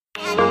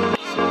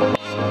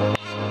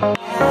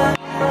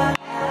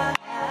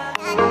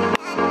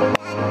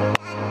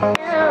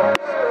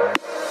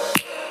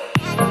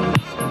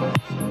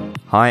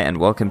Hi, and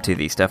welcome to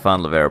the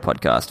Stefan Livera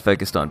podcast,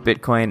 focused on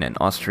Bitcoin and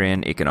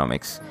Austrian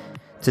economics.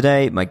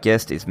 Today, my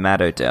guest is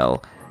Matt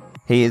Odell.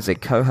 He is a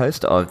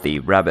co-host of the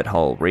Rabbit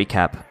Hole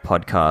Recap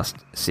podcast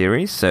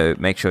series, so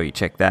make sure you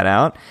check that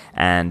out.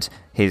 And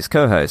his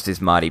co-host is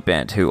Marty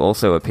Bent, who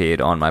also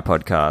appeared on my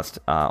podcast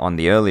on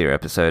the earlier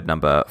episode,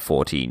 number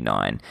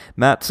 49.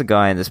 Matt's a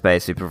guy in the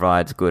space who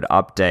provides good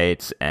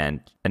updates and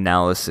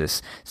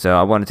analysis, so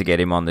I wanted to get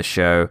him on the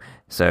show.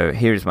 So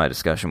here's my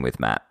discussion with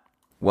Matt.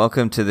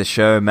 Welcome to the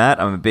show, Matt.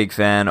 I'm a big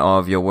fan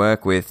of your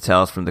work with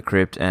Tales from the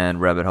Crypt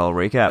and Rabbit Hole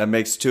Recap. That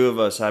makes two of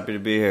us. Happy to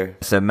be here.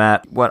 So,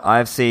 Matt, what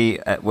I see,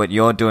 what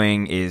you're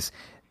doing is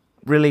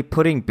really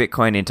putting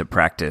Bitcoin into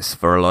practice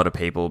for a lot of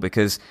people,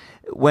 because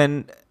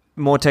when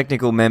more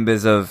technical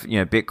members of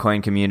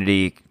Bitcoin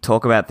community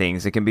talk about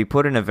things, it can be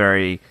put in a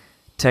very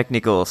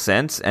technical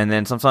sense, and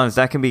then sometimes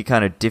that can be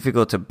kind of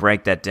difficult to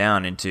break that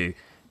down into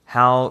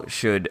how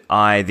should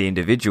I, the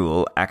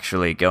individual,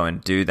 actually go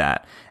and do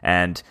that.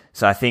 And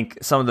so I think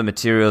some of the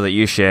material that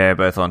you share,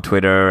 both on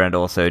Twitter and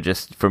also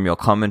just from your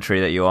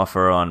commentary that you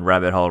offer on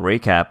Rabbit Hole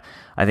Recap,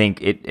 I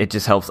think it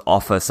just helps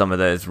offer some of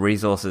those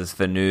resources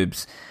for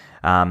noobs.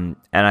 And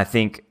I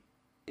think,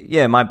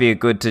 it might be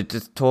good to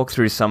just talk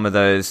through some of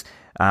those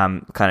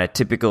kind of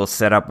typical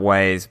setup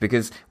ways,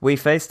 because we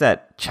face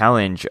that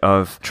challenge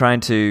of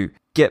trying to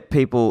get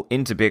people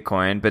into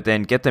Bitcoin, but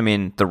then get them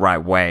in the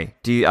right way.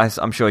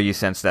 I'm sure you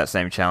sense that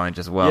same challenge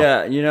as well.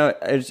 Yeah,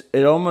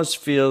 it almost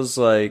feels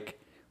like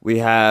we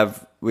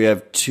have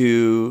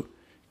two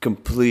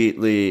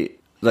completely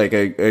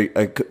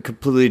a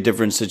completely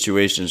different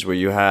situations where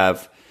you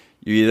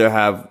either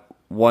have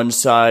one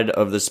side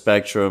of the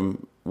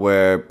spectrum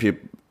where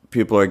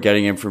people are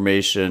getting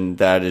information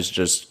that is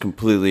just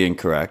completely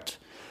incorrect,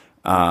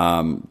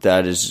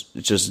 that is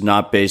just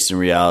not based in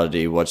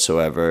reality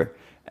whatsoever,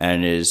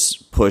 and is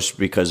pushed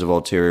because of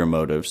ulterior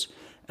motives.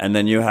 And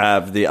then you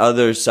have the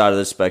other side of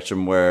the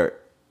spectrum where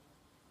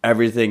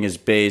everything is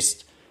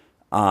based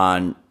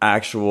on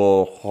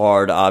actual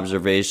hard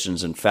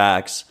observations and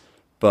facts,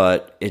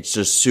 but it's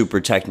just super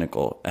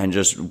technical and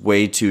just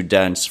way too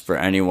dense for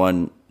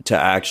anyone to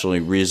actually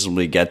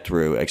reasonably get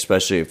through,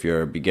 especially if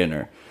you're a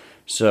beginner.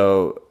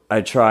 So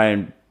I've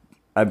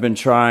been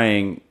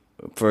trying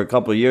for a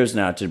couple of years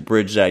now to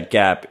bridge that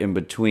gap in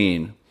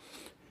between,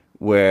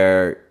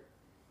 where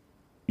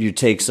you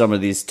take some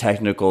of these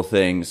technical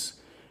things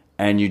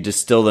and you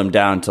distill them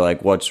down to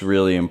what's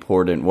really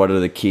important. What are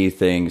the key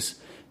things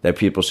that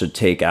people should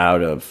take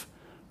out of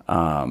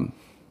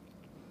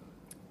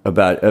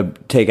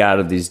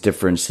these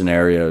different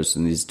scenarios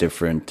and these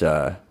different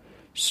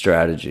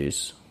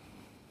strategies?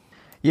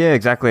 Yeah,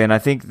 exactly. And I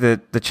think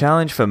that the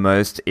challenge for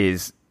most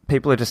is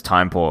people are just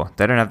time poor.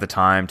 They don't have the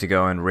time to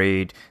go and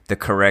read the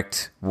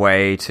correct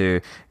way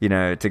to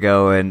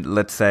go and,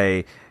 let's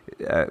say,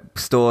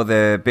 store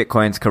their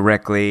Bitcoins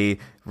correctly,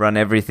 run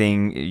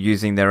everything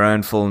using their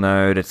own full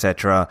node,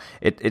 etc.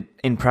 It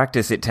in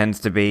practice, it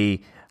tends to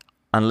be,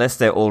 unless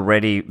they're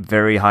already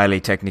very highly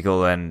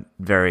technical and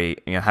very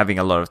having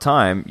a lot of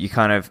time,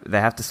 they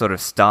have to sort of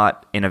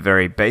start in a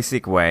very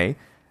basic way,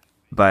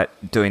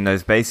 but doing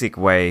those basic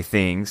way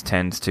things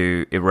tends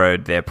to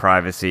erode their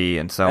privacy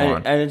and so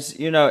on. And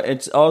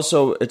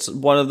it's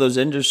one of those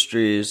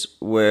industries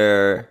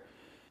where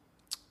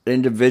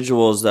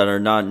individuals that are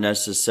not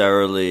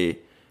necessarily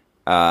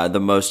the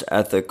most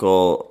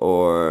ethical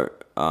or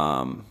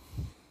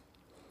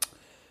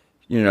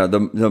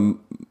the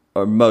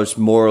or most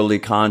morally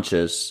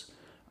conscious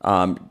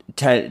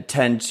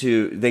tend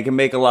to, they can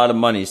make a lot of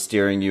money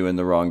steering you in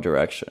the wrong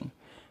direction.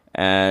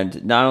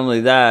 And not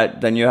only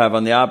that, then you have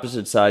on the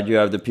opposite side, you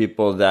have the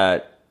people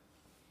that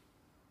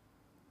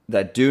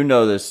do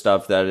know this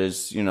stuff, that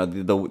is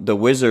the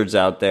wizards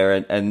out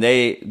there, and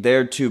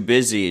they're too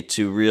busy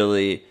to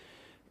really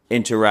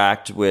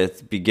interact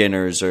with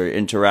beginners or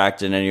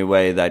interact in any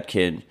way that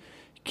can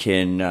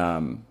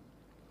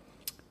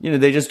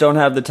they just don't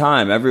have the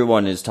time.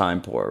 Everyone is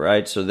time poor,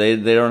 right? So they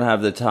don't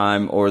have the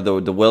time or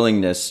the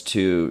willingness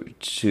to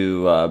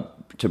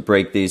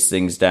break these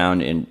things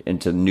down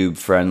into noob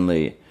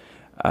friendly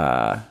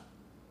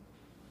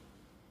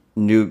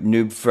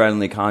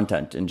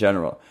content in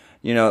general.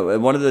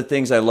 One of the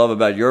things I love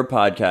about your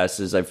podcast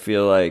is I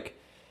feel like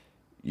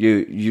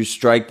you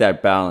strike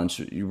that balance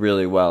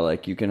really well.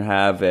 Like, you can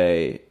have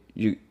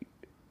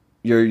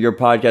your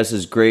podcast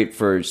is great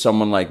for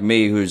someone like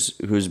me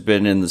who's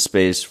been in the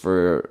space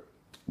for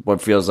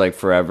what feels like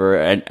forever,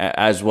 and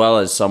as well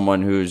as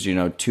someone who's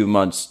 2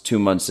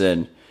 months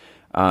in.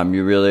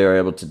 You really are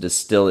able to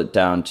distill it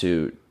down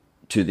to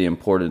the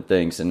important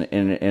things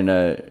in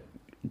a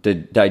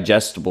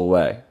digestible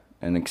way,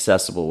 an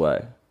accessible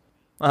way.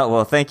 Oh,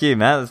 well, thank you,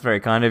 Matt. That's very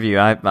kind of you.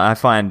 I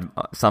find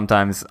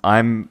sometimes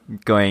I'm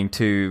going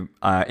too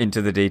into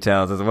the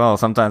details as well.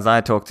 Sometimes I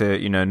talk to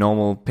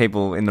normal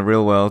people in the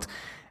real world,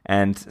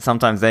 and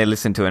sometimes they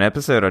listen to an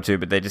episode or two,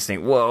 but they just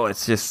think, whoa,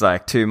 it's just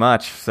too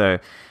much. So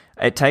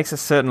it takes a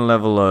certain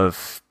level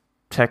of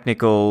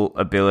technical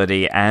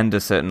ability and a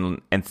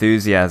certain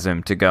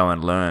enthusiasm to go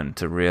and learn,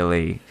 to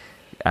really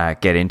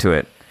get into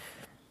it.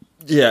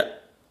 Yeah.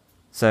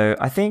 So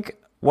I think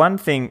one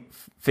thing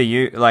for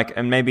you, like,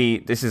 and maybe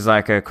this is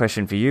like a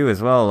question for you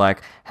as well,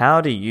 like,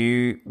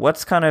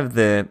 what's kind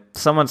of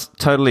someone's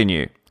totally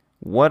new,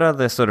 what are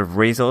the sort of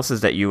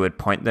resources that you would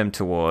point them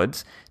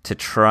towards to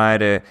try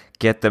to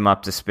get them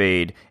up to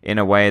speed in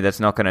a way that's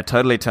not going to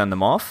totally turn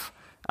them off,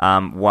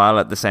 while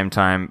at the same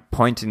time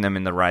pointing them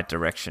in the right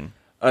direction?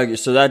 Okay,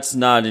 so that's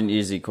not an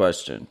easy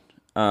question.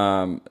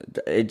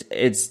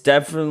 It's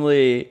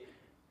definitely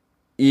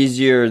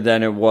easier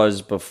than it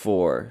was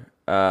before.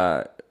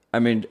 I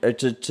mean,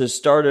 to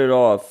start it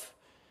off,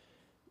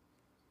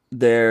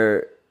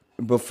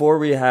 before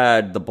we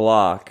had the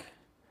block,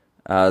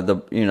 the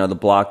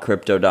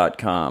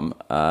blockcrypto.com,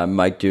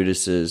 Mike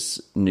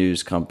Dudas's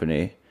news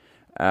company,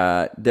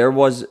 there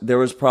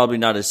was probably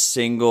not a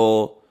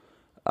single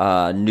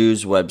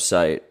news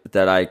website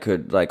that I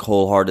could like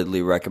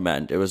wholeheartedly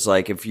recommend. It was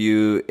like if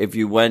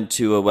you went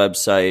to a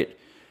website,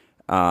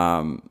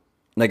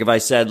 like if I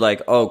said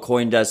like, oh,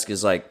 CoinDesk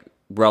is like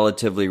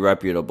relatively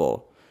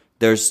reputable,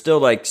 there's still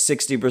like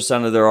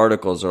 60% of their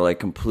articles are like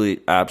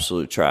complete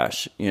absolute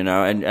trash,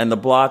 and the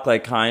block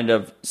like kind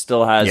of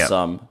still has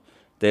some.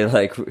 They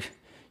like,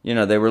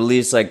 they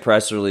release like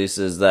press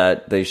releases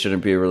that they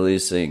shouldn't be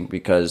releasing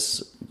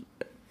because,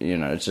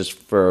 it's just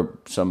for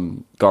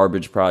some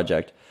garbage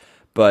project.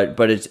 But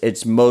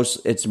it's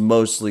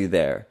mostly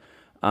there.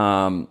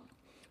 I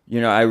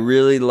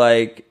really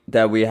like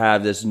that we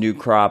have this new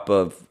crop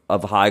of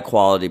high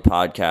quality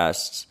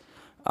podcasts.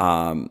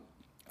 I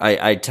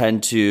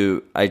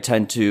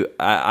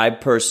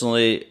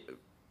personally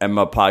am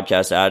a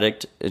podcast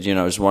addict.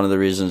 It's one of the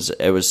reasons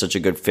it was such a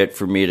good fit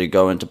for me to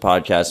go into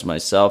podcasts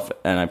myself.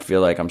 And I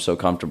feel like I'm so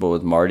comfortable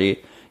with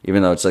Marty,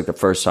 even though it's like the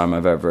first time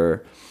I've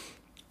ever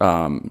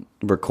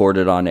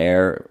recorded on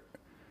air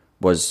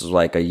was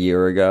like a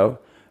year ago.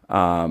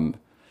 So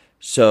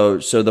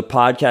the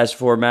podcast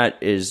format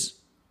is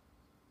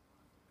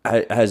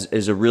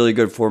a really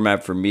good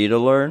format for me to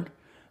learn.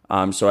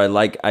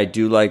 So I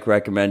do like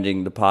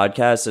recommending the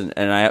podcast,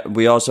 and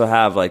we also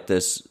have like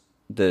this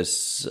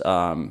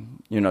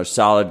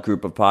solid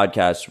group of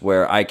podcasts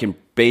where I can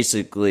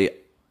basically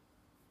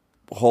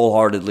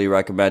wholeheartedly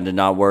recommend and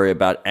not worry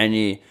about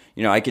any.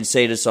 I could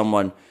say to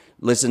someone,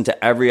 listen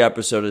to every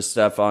episode of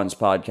Stefan's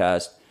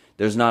podcast.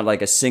 There's not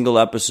like a single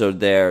episode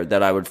there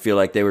that I would feel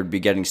like they would be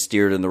getting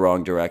steered in the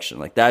wrong direction.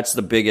 Like that's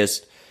the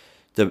biggest.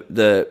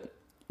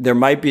 There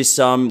might be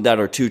some that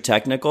are too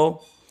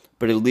technical,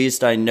 but at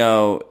least I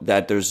know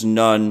that there's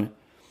none.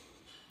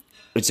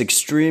 It's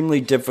extremely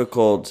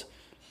difficult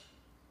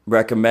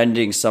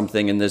recommending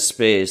something in this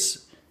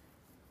space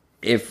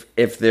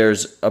if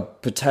there's a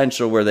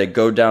potential where they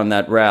go down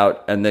that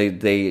route and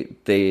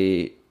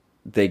they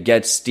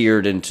get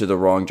steered into the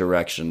wrong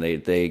direction.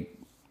 They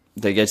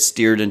get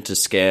steered into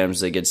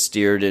scams. They get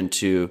steered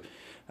into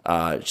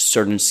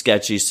certain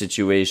sketchy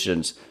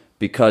situations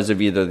because of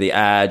either the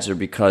ads or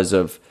because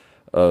of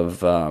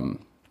the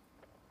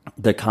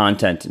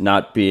content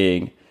not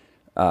being,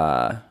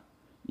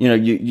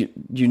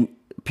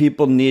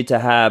 people need to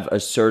have a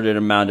certain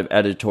amount of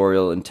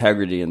editorial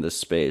integrity in this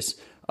space.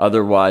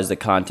 Otherwise, the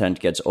content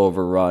gets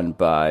overrun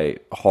by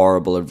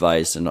horrible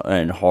advice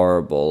and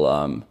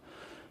horrible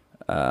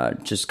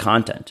just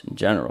content in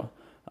general.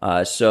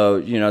 So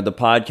the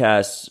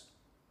podcast,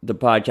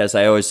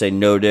 I always say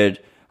noted.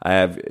 I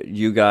have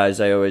you guys,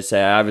 I always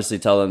say, I obviously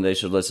tell them they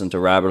should listen to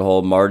Rabbit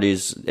Hole.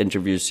 Marty's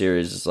interview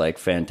series is like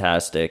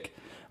fantastic.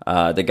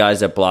 The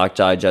guys at Block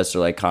Digest are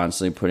like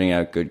constantly putting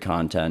out good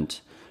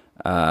content.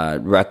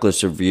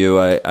 Reckless Review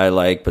I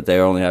like, but they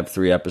only have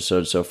 3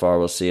 episodes so far.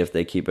 We'll see if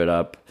they keep it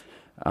up.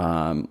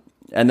 And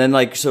then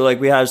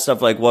we have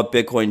stuff like What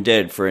Bitcoin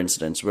Did, for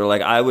instance, where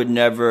like I would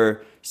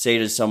never say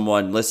to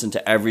someone, listen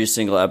to every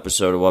single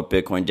episode of What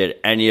Bitcoin Did.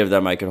 Any of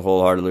them I could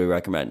wholeheartedly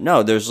recommend.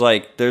 No, there's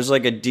like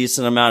a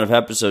decent amount of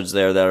episodes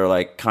there that are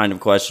like kind of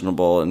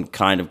questionable and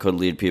kind of could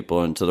lead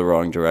people into the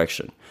wrong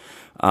direction.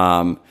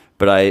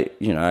 But I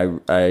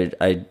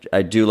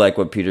do like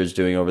what Peter's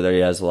doing over there. He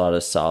has a lot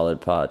of solid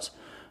pods.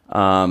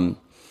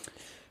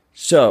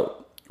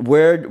 So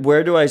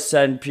where do I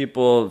send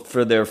people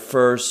for their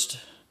first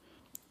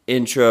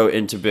intro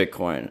into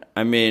Bitcoin?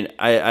 I mean,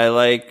 I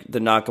like the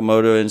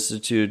Nakamoto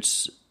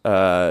Institute's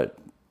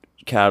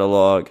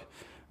catalog.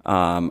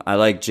 I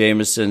like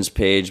Jameson's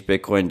page,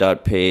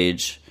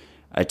 bitcoin.page.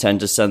 I tend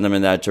to send them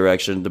in that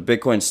direction. The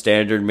Bitcoin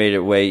Standard made it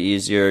way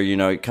easier.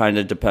 It kind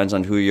of depends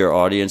on who your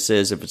audience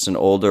is. If it's an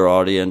older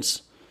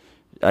audience,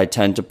 I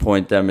tend to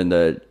point them in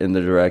the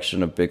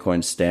direction of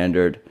Bitcoin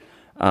Standard.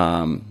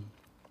 If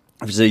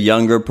it's a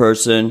younger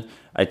person,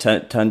 I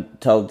tend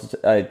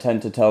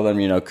to tell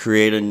them,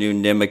 create a new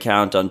NIM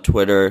account on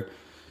Twitter,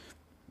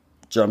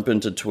 jump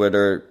into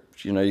Twitter.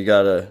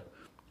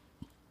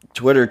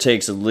 Twitter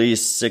takes at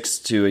least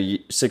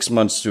 6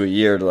 months to a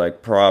year to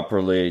like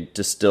properly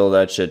distill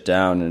that shit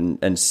down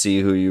and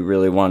see who you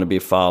really want to be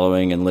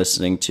following and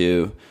listening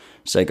to.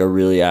 It's like a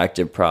really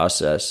active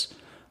process.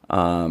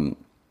 I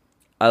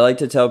like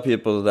to tell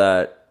people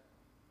that,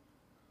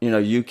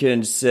 you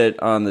can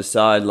sit on the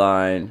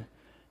sideline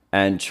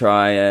and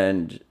try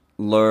and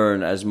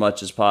learn as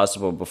much as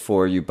possible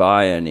before you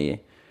buy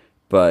any.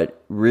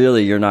 But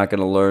really, you're not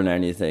going to learn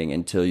anything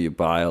until you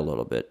buy a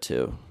little bit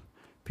too,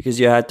 because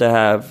you have to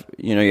have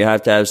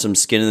some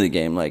skin in the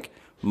game. Like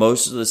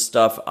most of the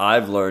stuff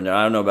I've learned, and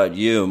I don't know about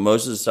you,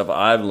 most of the stuff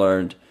I've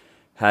learned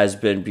has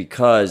been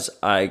because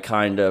I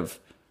kind of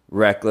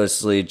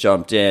recklessly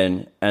jumped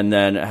in and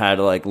then had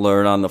to like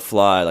learn on the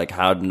fly, like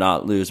how to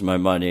not lose my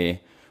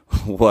money.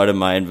 What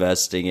am I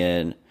investing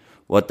in?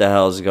 What the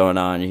hell is going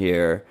on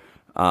here?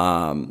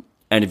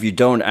 And if you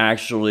don't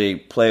actually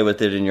play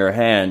with it in your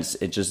hands,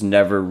 it just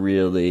never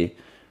really,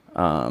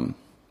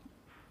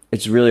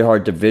 it's really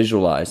hard to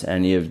visualize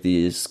any of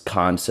these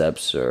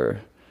concepts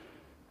or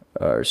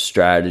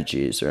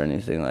strategies or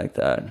anything like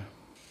that.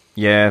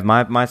 Yeah,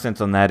 my sense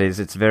on that is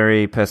it's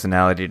very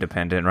personality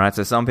dependent, right?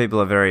 So some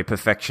people are very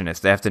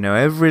perfectionist. They have to know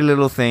every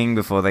little thing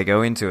before they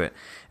go into it.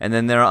 And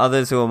then there are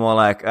others who are more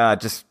like,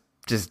 just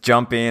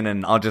jump in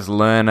and I'll just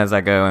learn as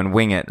I go and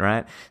wing it,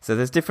 right? So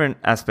there's different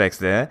aspects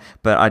there,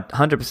 but I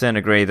 100%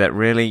 agree that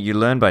really you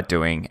learn by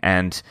doing.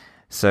 And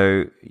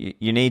so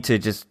you need to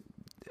just,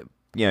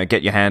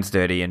 get your hands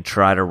dirty and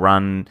try to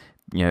run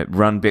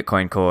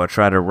Bitcoin Core,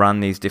 try to run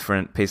these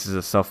different pieces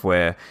of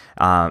software.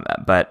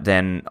 But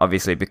then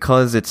obviously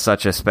because it's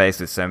such a space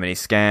with so many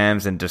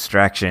scams and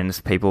distractions,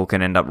 people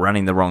can end up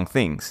running the wrong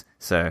things.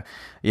 So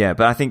yeah,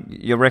 but I think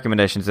your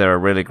recommendations there are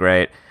really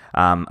great.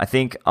 I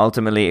think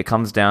ultimately it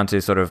comes down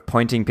to sort of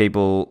pointing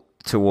people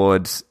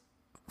towards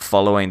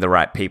following the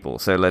right people.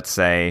 So let's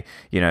say,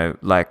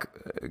 like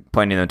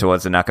pointing them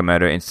towards the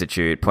Nakamoto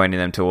Institute, pointing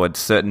them towards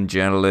certain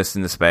journalists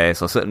in the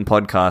space or certain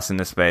podcasts in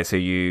the space who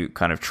you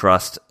kind of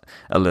trust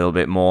a little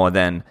bit more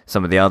than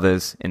some of the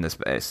others in the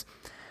space.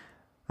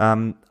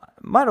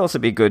 Might also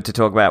be good to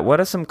talk about what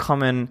are some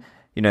common,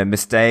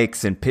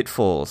 mistakes and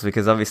pitfalls,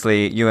 because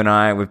obviously you and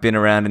I, we've been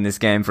around in this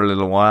game for a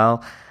little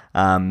while.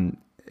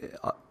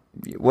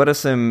 What are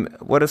some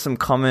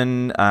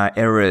common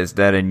errors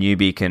that a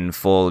newbie can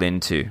fall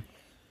into?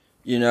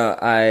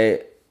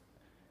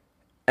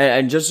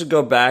 And just to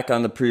go back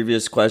on the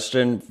previous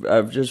question,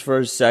 just for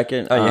a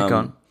second. Oh, yeah, go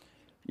on.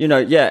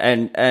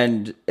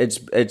 And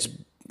it's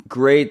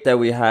great that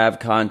we have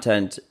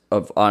content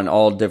on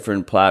all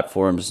different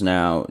platforms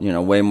now.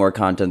 Way more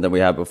content than we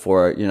had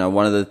before.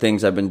 One of the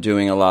things I've been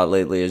doing a lot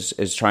lately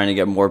is trying to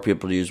get more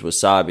people to use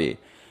Wasabi.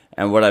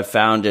 And what I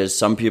found is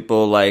some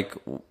people like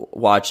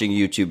watching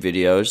YouTube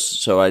videos.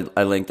 So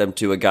I linked them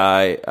to a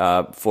guy,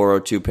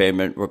 402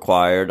 payment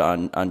required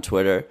on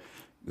Twitter,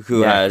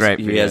 who has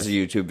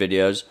YouTube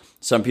videos.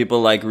 Some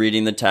people like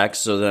reading the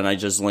text. So then I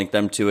just link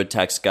them to a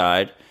text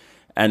guide.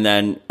 And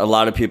then a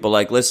lot of people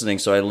like listening.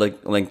 So I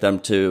link them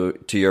to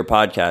your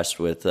podcast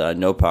with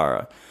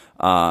Nopara.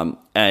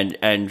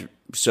 And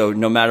so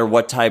no matter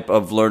what type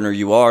of learner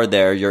you are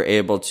there, you're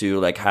able to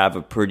like have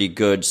a pretty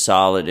good,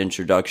 solid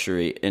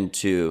introductory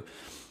into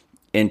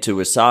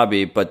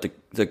Wasabi. But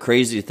the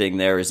crazy thing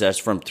there is that's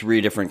from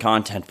 3 different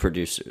content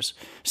producers.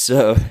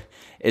 So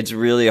it's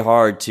really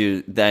hard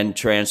to then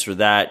transfer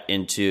that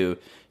into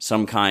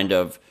some kind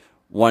of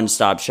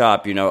one-stop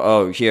shop.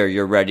 Here,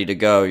 you're ready to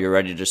go, you're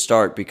ready to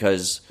start,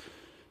 because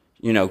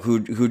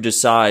who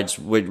decides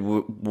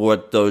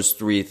what those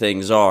 3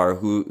 things are?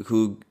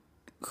 Who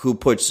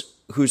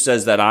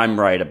says that I'm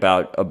right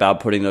about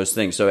putting those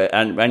things? So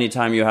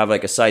anytime you have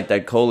like a site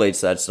that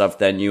collates that stuff,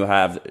 then you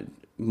have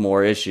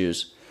more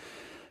issues.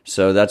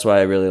 So that's why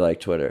I really like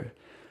Twitter.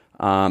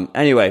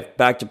 Anyway,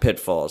 back to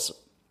pitfalls.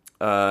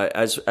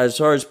 As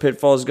far as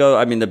pitfalls go,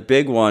 I mean, the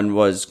big one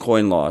was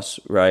coin loss,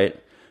 right?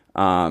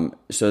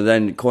 So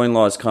then coin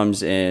loss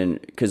comes in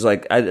because,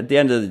 like, at the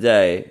end of the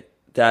day,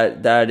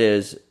 that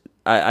is,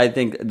 I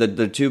think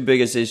the 2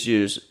 biggest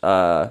issues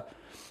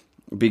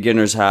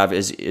beginners have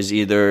is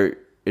either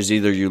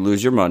you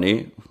lose your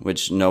money,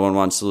 which no one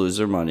wants to lose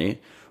their money,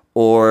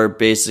 or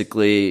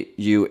basically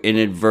you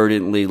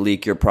inadvertently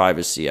leak your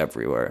privacy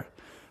everywhere.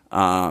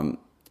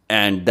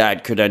 And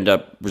that could end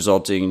up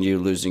resulting in you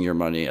losing your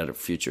money at a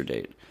future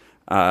date.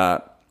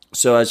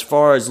 So as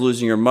far as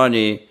losing your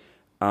money,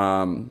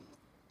 I'm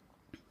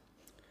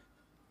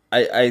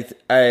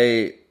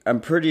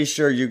pretty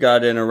sure you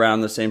got in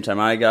around the same time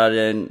I got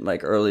in,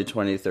 like early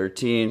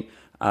 2013.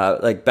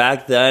 Like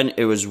back then,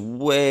 it was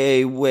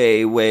way,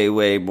 way, way,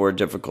 way more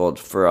difficult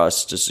for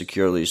us to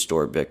securely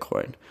store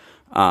Bitcoin.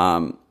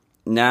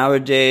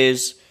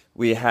 Nowadays,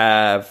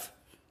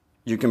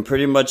 you can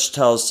pretty much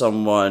tell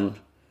someone,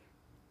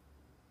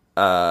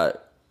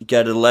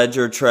 get a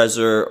Ledger,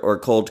 Trezor, or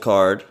Cold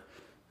Card.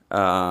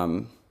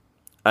 I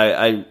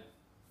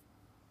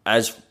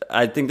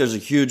think there's a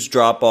huge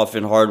drop off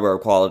in hardware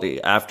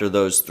quality after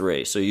those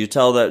 3. So you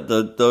tell that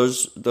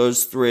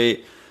those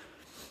 3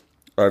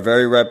 are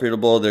very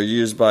reputable. They're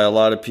used by a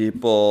lot of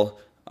people.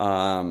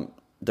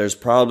 There's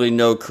probably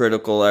no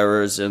critical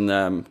errors in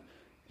them.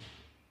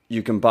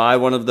 You can buy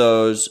one of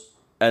those,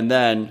 and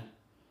then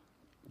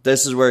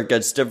this is where it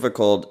gets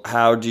difficult.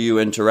 How do you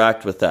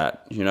interact with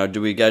that?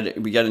 Do we get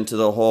into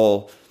the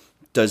whole,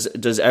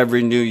 does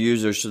every new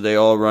user, should they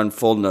all run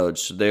full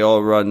nodes? Should they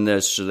all run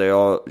this? Should they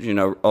all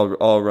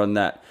run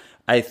that?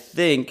 I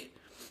think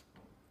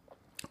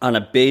on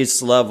a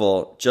base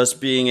level, just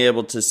being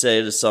able to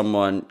say to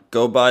someone,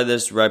 go buy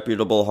this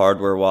reputable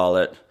hardware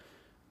wallet,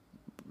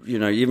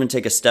 even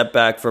take a step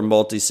back from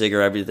multi-sig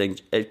or everything,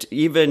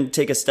 even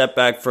take a step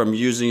back from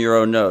using your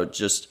own node.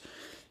 Just,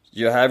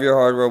 you have your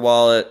hardware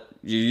wallet,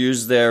 you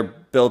use their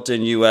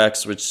built-in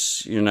UX,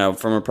 which,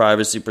 from a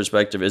privacy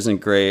perspective isn't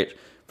great,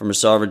 from a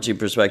sovereignty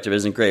perspective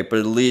isn't great, but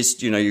at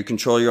least, you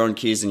control your own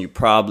keys and you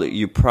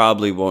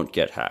probably won't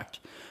get hacked.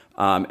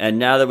 And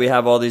now that we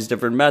have all these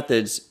different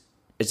methods,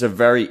 it's a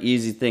very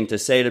easy thing to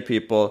say to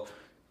people,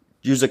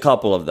 use a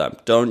couple of them.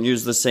 Don't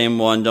use the same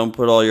one. Don't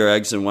put all your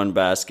eggs in one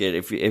basket.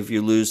 If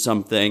you lose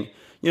something,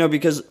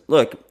 because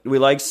look, we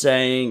like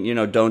saying,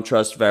 don't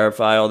trust,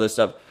 verify, all this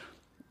stuff.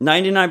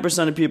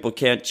 99% of people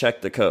can't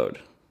check the code.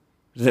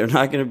 They're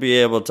not going to be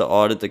able to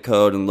audit the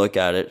code and look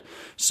at it.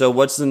 So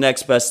what's the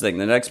next best thing?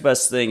 The next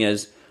best thing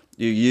is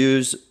you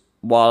use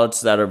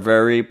wallets that are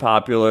very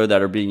popular,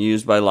 that are being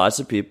used by lots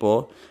of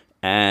people,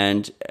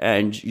 and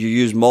you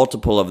use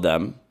multiple of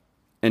them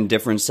in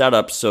different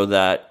setups so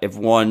that if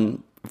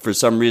for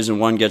some reason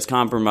one gets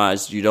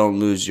compromised, you don't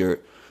lose your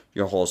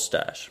whole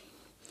stash.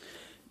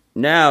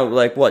 Now,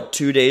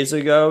 2 days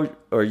ago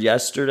or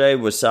yesterday,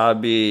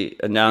 Wasabi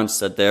announced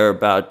that they're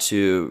about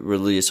to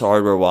release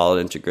hardware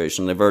wallet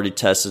integration. They've already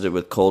tested it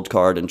with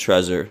Coldcard and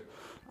Trezor, which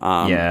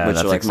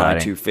are exciting. My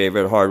two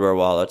favorite hardware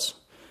wallets.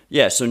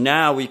 Yeah, so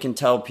now we can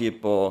tell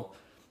people,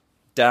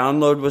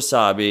 download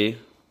Wasabi,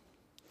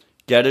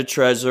 get a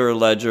Trezor, a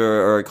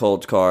Ledger, or a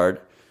Coldcard,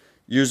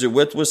 use it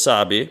with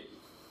Wasabi.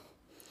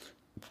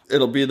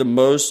 It'll be the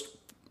most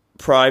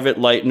private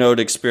light node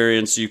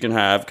experience you can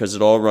have because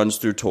it all runs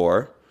through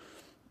Tor,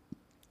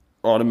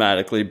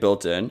 automatically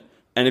built in.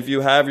 And if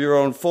you have your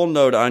own full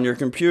node on your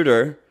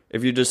computer,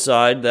 if you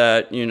decide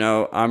that,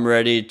 I'm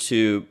ready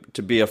to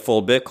be a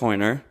full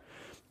Bitcoiner,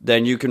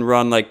 then you can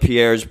run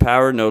Pierre's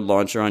Power Node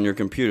launcher on your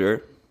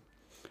computer,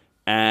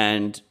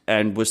 and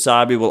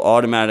Wasabi will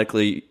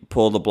automatically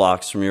pull the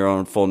blocks from your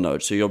own full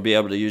node. So you'll be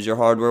able to use your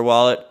hardware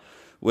wallet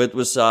with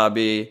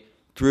Wasabi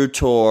through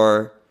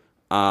Tor,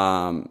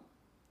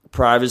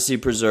 privacy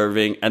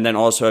preserving, and then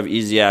also have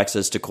easy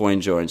access to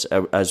coin joins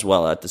as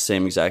well at the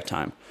same exact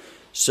time.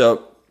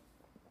 So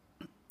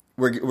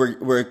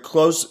we're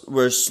close.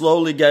 We're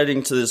slowly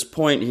getting to this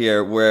point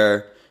here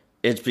where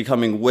it's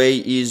becoming way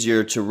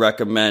easier to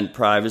recommend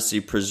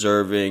privacy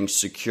preserving,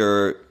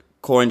 secure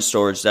coin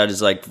storage that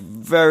is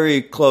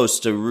very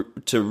close to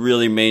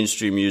really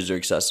mainstream user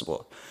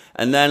accessible.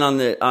 And then on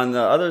the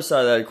other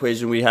side of that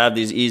equation, we have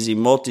these easy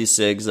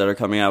multi-sigs that are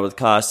coming out with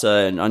Casa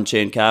and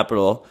Unchained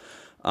Capital.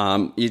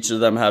 Each of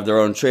them have their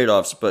own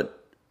trade-offs,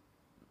 but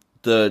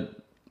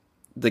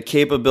the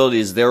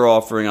capabilities they're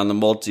offering on the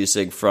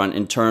multi-sig front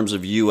in terms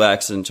of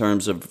UX, in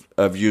terms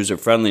of user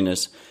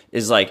friendliness,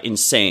 is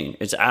insane.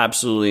 It's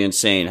absolutely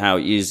insane how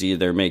easy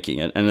they're making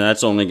it, and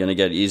that's only going to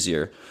get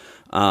easier.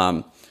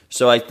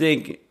 So I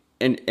think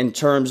in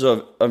terms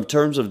of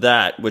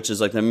that, which is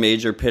the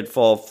major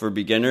pitfall for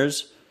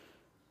beginners,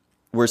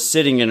 we're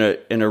sitting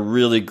in a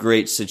really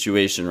great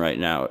situation right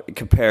now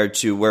compared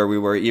to where we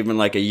were even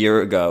a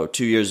year ago,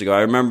 2 years ago.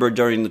 I remember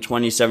during the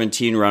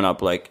 2017 run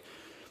up,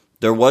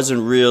 there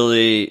wasn't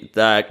really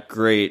that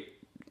great.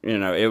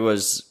 It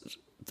was,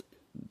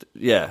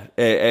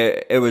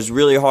 it was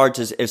really hard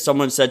to. If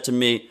someone said to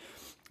me,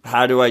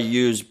 how do I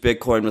use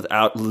Bitcoin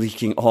without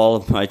leaking all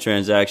of my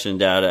transaction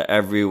data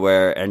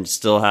everywhere and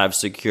still have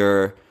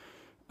secure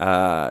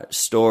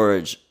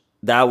storage?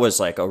 That was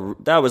like a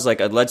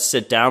let's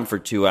sit down for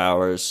 2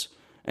 hours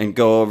and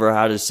go over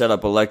how to set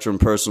up Electrum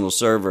personal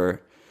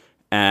server,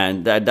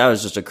 and that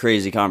was just a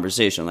crazy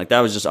conversation.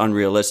 That was just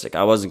unrealistic.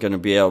 I wasn't going to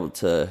be able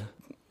to.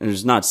 It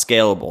was not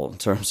scalable in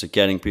terms of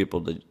getting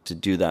people to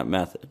do that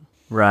method.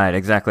 Right,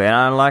 exactly. And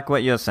I like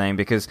what you're saying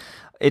because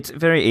it's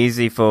very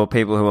easy for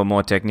people who are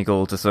more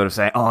technical to sort of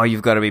say, oh,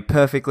 you've got to be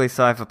perfectly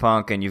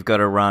cypherpunk and you've got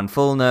to run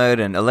full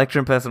node and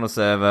Electrum personal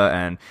server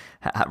and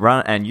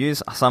run and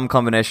use some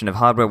combination of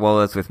hardware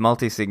wallets with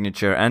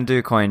multi-signature and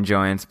do coin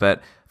joins.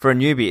 But for a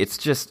newbie, it's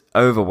just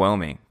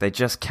overwhelming. They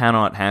just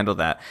cannot handle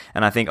that.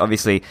 And I think,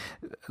 obviously,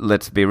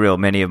 let's be real,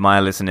 many of my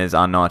listeners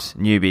are not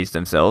newbies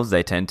themselves.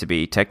 They tend to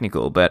be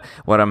technical. But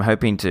what I'm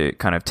hoping to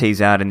kind of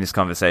tease out in this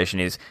conversation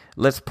is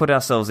let's put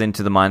ourselves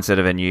into the mindset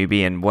of a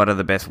newbie and what are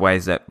the best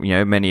ways that,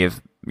 many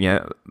of,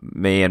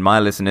 me and my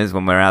listeners,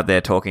 when we're out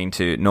there talking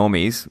to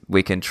normies,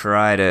 we can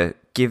try to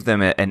give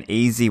them an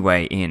easy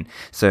way in.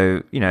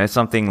 So,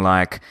 something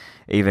like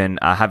even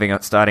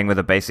starting with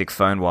a basic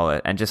phone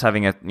wallet and just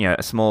having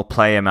a small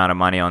play amount of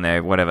money on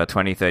there, whatever,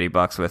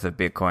 $20-$30 worth of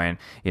Bitcoin,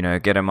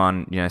 get them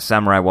on,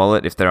 Samurai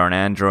Wallet if they're on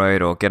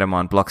Android, or get them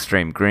on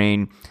Blockstream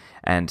Green.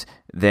 And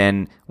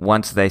then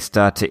once they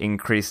start to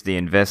increase the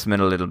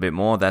investment a little bit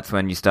more, that's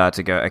when you start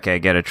to go, okay,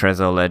 get a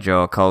Trezor, Ledger,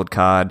 or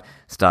Coldcard,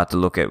 start to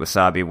look at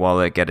Wasabi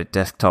Wallet, get a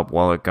desktop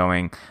wallet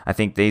going. I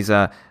think these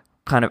are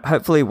kind of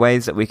hopefully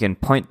ways that we can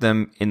point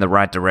them in the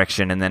right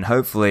direction, and then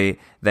hopefully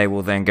they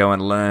will then go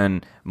and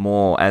learn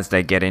more as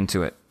they get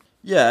into it.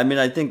 Yeah, I mean,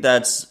 I think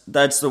that's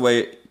the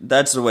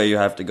way you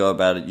have to go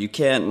about it. You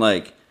can't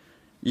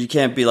you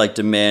can't be like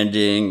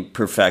demanding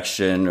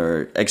perfection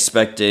or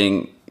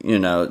expecting,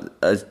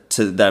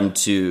 to them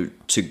to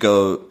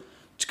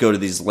go to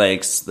these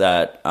lengths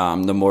that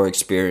the more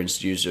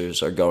experienced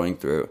users are going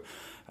through.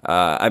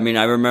 I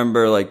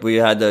remember like we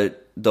had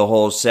the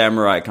whole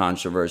Samurai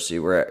controversy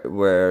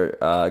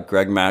where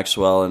Greg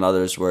Maxwell and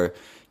others were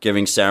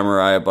giving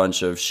Samurai a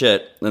bunch of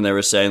shit, and they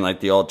were saying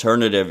like the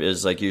alternative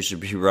is like you should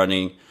be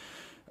running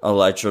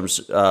Electrum's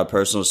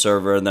personal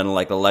server and then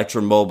like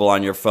Electrum Mobile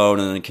on your phone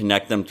and then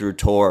connect them through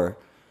Tor.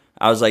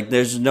 I was like,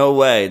 there's no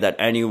way that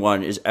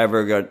anyone is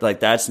ever going to, like,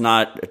 that's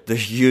not the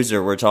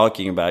user we're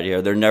talking about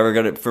here. They're never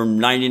going to, for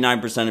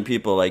 99% of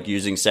people, like,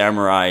 using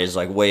Samurai is,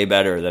 like, way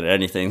better than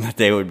anything that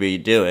they would be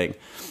doing.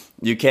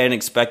 You can't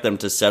expect them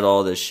to set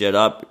all this shit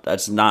up.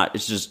 It's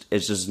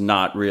just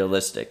not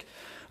realistic.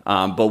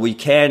 But we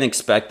can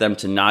expect them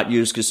to not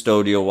use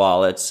custodial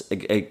wallets.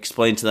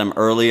 Explain to them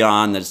early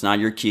on that it's not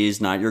your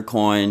keys, not your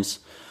coins.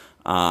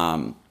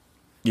 The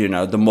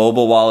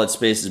mobile wallet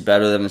space is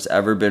better than it's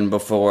ever been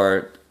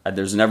before.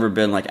 There's never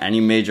been like any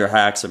major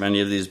hacks of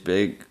any of these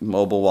big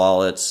mobile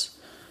wallets.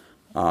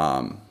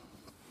 So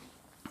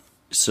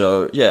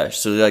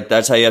like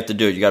that's how you have to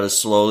do it. You got to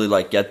slowly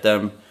like get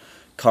them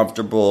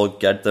comfortable,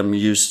 get them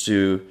used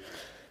to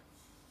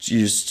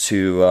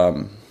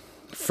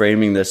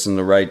framing this in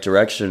the right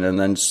direction, and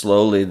then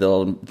slowly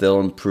they'll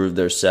improve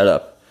their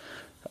setup,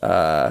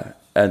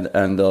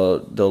 and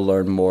they'll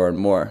learn more and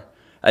more.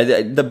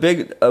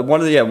 One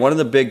of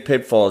the big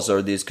pitfalls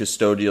are these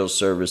custodial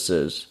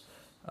services.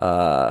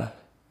 But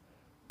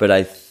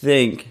I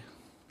think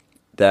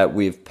that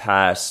we've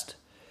passed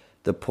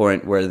the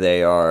point where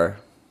they are,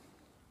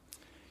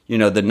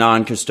 the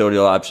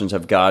non-custodial options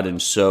have gotten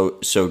so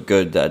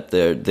good that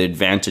the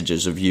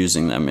advantages of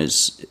using them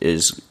is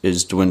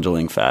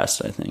dwindling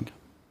fast, I think.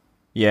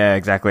 Yeah,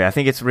 exactly. I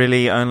think it's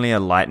really only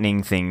a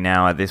Lightning thing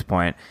now at this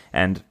point,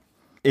 and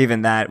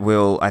even that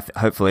will,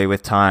 hopefully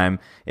with time,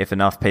 if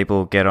enough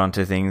people get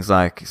onto things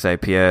like, say,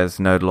 Pierre's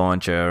Node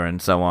Launcher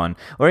and so on,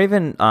 or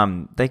even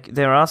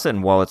there are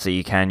certain wallets that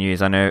you can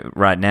use. I know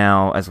right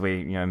now, as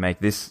we make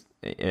this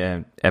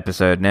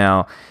episode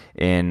now,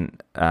 in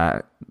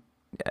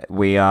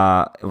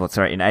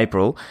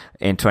April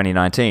in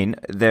 2019,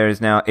 there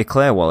is now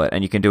Eclair Wallet,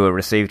 and you can do a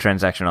receive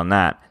transaction on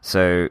that.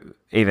 So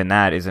even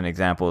that is an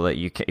example that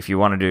if you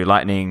want to do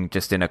Lightning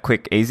just in a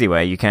quick, easy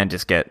way, you can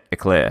just get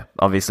Eclair.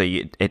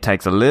 Obviously, it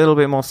takes a little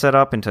bit more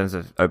setup in terms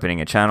of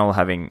opening a channel,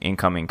 having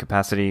incoming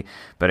capacity.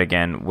 But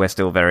again, we're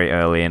still very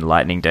early in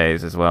Lightning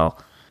days as well.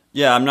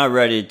 Yeah, I'm not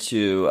ready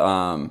to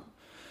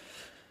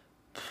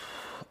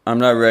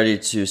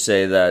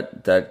say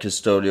that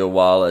custodial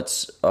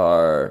wallets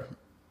are.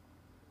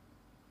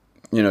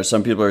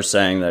 Some people are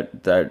saying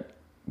that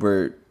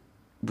we're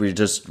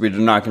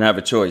not going to have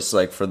a choice.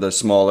 Like for the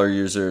smaller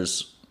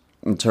users,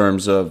 in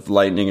terms of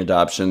Lightning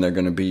adoption, they're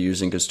going to be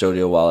using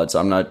custodial wallets.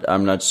 I'm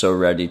not so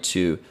ready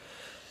to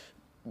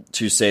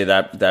say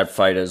that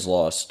fight is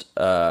lost.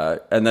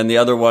 And then the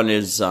other one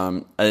is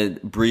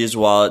Breeze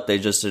Wallet. They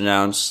just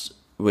announced,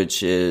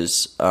 which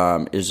is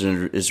an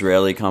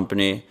Israeli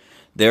company.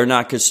 They're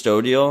not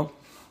custodial,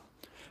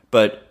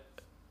 but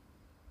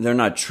they're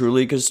not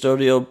truly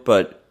custodial.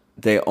 But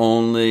they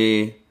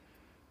only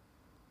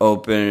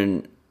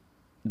open.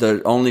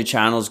 The only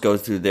channels go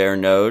through their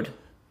node,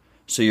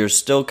 so you're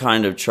still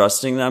kind of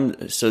trusting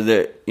them. So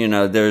that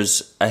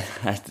there's, I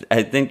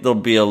think there'll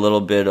be a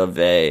little bit of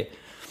a.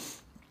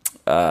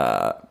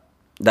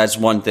 That's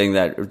one thing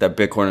that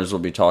Bitcoiners will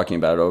be talking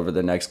about over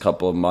the next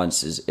couple of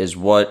months is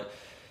what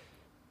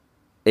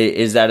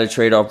is that a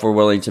trade-off we're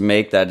willing to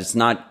make? That it's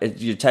not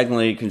you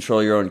technically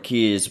control your own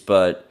keys,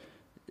 but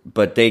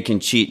they can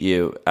cheat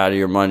you out of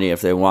your money if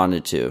they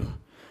wanted to.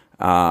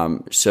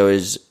 So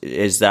is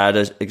that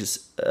a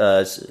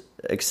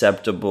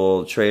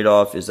acceptable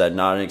trade-off? Is that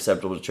not an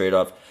acceptable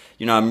trade-off?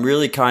 I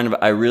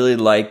really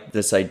like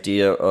this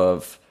idea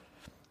of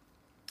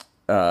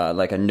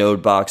like a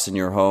node box in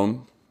your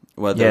home.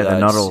 Whether the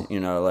Nodl.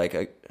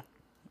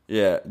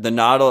 The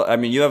Nodl. I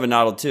mean, you have a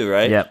Nodl too,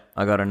 right? Yep,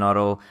 I got a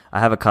Nodl. I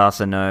have a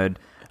Casa node.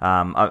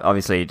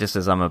 Obviously, just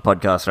as I'm a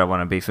podcaster, I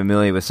want to be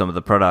familiar with some of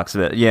the products.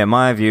 But yeah,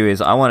 my view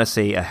is I want to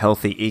see a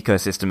healthy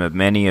ecosystem of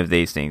many of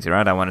these things,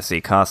 right? I want to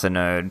see Casa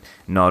Node,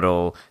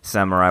 Nodl,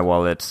 Samurai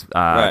Wallets,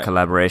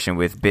 collaboration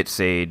with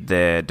Bitseed,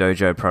 their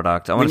Dojo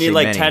product. We need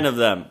like 10 of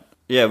them.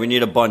 Yeah, we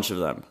need a bunch of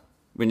them.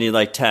 We need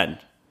like 10.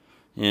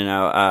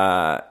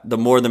 The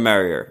more the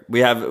merrier.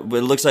 It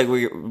looks like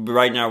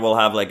right now we'll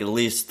have like at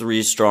least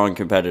 3 strong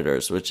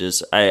competitors, which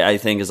is I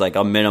think is like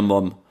a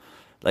minimum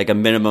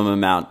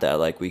amount that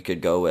like we could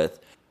go with.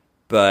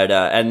 But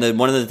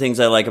one of the things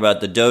I like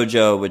about the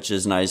Dojo, which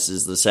is nice,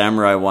 is the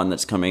Samurai one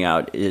that's coming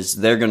out, is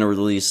they're going to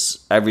release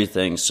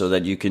everything so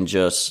that you can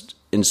just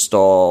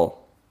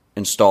install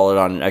it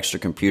on an extra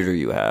computer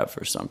you have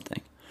or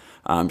something.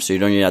 So you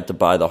don't even have to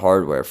buy the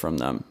hardware from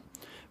them,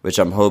 which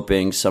I'm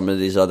hoping some of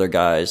these other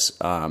guys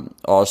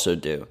also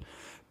do.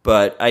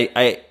 But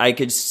I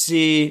could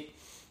see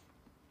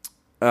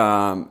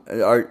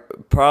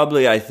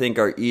I think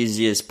our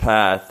easiest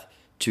path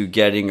to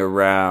getting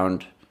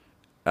around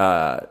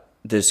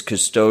this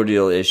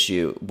custodial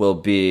issue will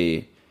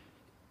be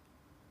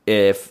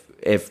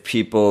if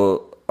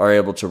people are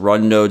able to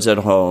run nodes at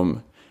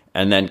home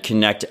and then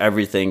connect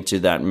everything to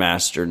that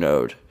master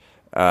node.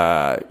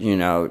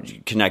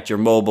 Connect your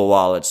mobile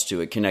wallets to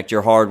it, connect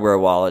your hardware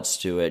wallets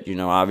to it.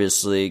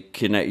 Obviously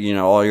connect,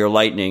 all your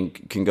Lightning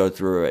can go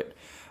through it.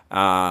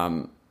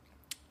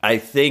 I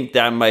think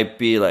that might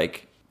be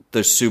like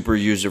the super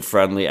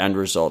user-friendly end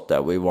result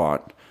that we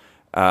want.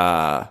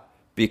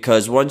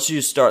 Because once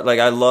you start, like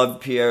I love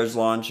Pierre's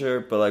launcher,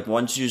 but like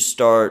once you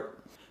start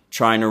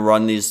trying to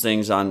run these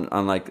things on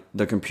like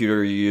the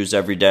computer you use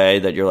every day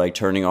that you're like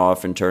turning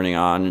off and turning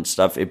on and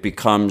stuff, it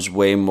becomes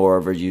way more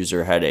of a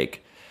user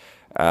headache.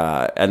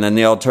 And then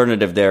the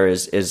alternative there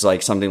is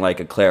like something like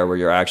Eclair where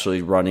you're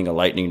actually running a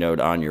Lightning node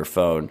on your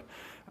phone.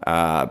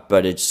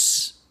 But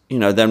it's,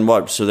 then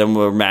what? So then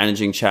we're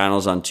managing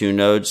channels on 2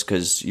 nodes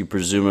because you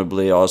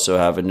presumably also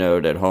have a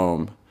node at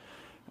home.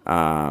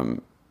 I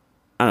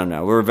don't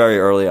know. We're very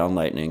early on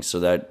Lightning, so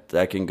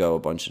that can go a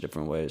bunch of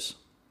different ways.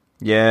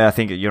 Yeah, I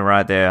think you're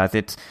right there. I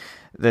think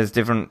there's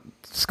different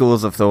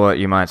schools of thought,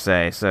 you might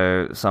say.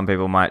 So some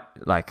people might,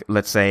 like,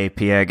 let's say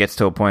Pierre gets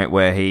to a point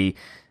where he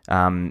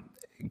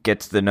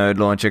gets the node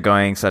launcher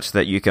going such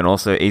that you can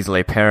also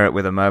easily pair it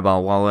with a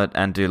mobile wallet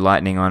and do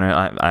Lightning on it.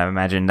 I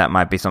imagine that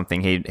might be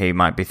something he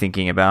might be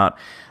thinking about.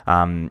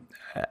 And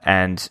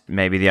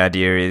maybe the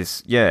idea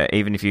is,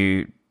 even if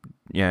you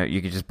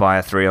could just buy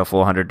a $300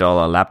 or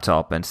 $400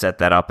 laptop and set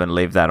that up and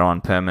leave that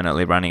on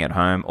permanently running at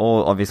home,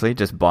 or obviously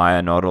just buy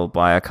a Nodl,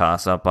 buy a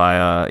Casa,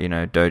 buy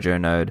a Dojo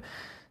node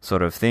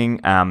sort of thing.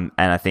 And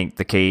I think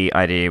the key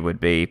idea would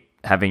be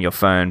having your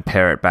phone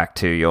pair it back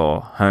to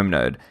your home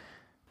node.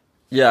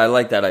 Yeah, I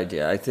like that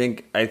idea. I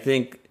think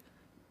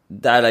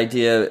that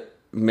idea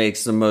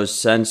makes the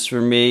most sense for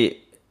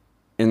me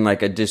in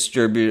like a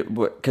distributed,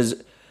 because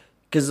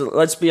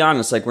let's be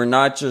honest, like we're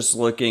not just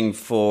looking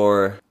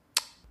for.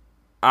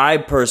 I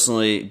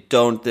personally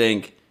don't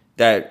think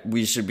that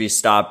we should be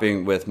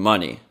stopping with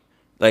money.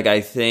 Like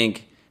I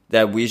think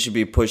that we should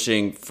be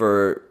pushing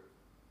for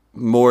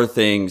more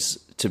things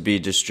to be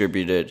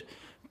distributed,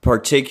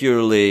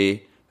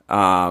 particularly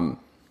encrypted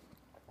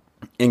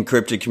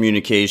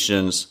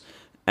communications.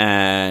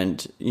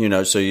 And,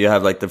 so you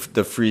have like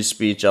the free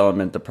speech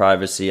element, the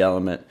privacy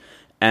element,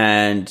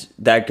 and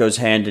that goes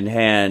hand in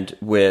hand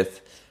with,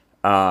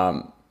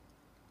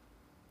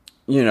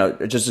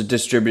 just a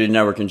distributed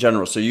network in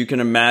general. So you can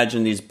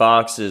imagine these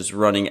boxes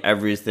running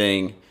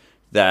everything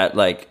that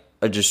like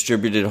a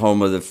distributed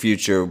home of the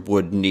future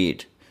would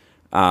need.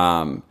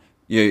 You're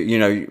going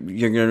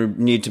to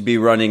need to be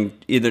running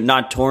either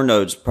not Tor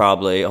nodes,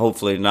 probably,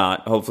 hopefully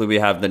not. Hopefully we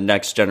have the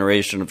next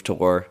generation of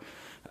Tor,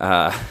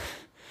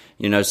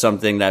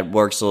 something that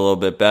works a little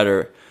bit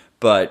better.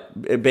 But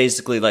it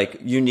basically, like,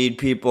 you need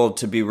people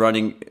to be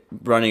running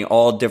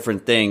all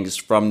different things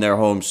from their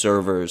home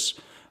servers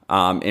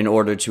in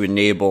order to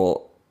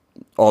enable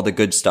all the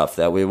good stuff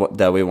that we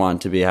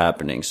want to be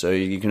happening. So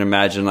you can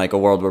imagine like a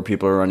world where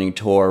people are running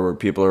Tor, where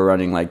people are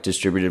running like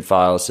distributed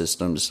file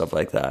systems, stuff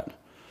like that.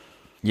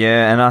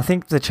 Yeah, and I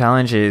think the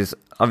challenge is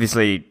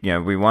obviously,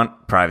 we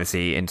want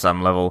privacy in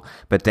some level,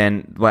 but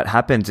then what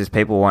happens is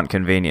people want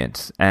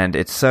convenience, and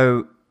it's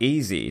so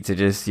easy to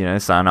just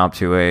sign up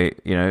to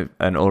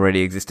an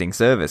already existing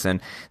service. And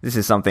this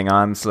is something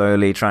I'm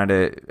slowly trying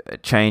to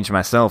change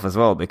myself as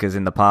well, because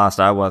in the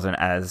past I wasn't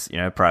as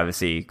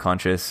privacy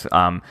conscious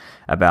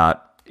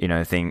about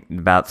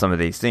about some of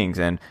these things.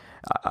 And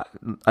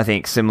I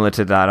think similar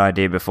to that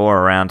idea before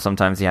around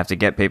sometimes you have to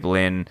get people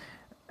in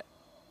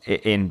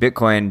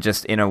Bitcoin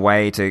just in a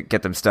way to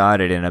get them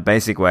started in a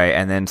basic way,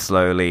 and then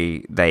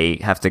slowly they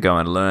have to go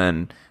and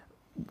learn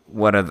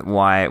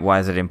why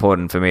is it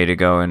important for me to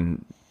go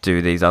and do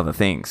these other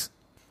things.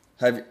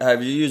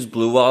 Have you used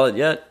Blue Wallet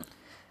yet?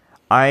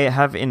 I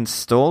have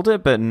installed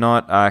it, but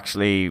not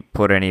actually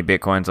put any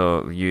Bitcoins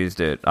or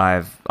used it.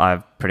 I've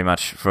pretty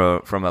much,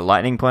 from a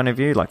Lightning point of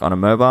view, like on a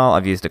mobile,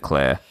 I've used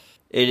Eclair.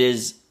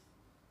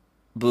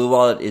 Blue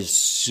Wallet is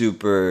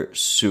super,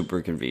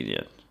 super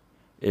convenient.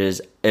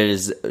 It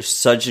is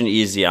such an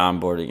easy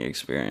onboarding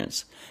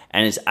experience,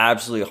 and it's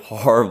absolutely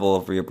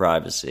horrible for your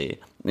privacy,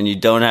 and you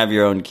don't have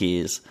your own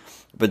keys.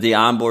 But the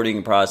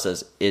onboarding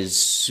process is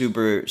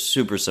super,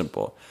 super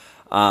simple.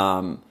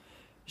 So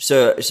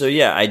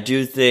yeah, I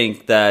do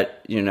think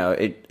that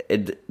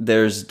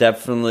there's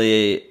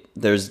definitely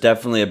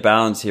a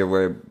balance here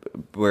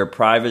where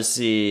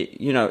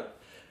privacy,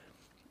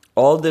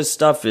 all this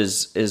stuff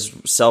is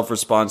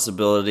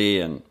self-responsibility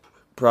and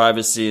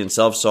privacy and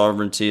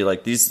self-sovereignty.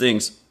 Like, these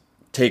things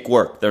take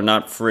work. They're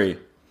not free.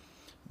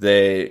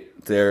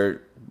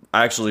 They're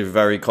actually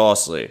very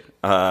costly.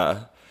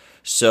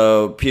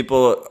 So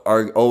people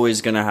are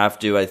always going to have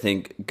to, I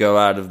think, go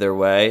out of their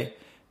way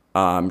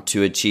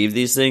to achieve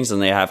these things,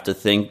 and they have to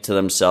think to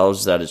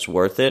themselves that it's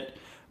worth it.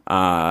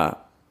 I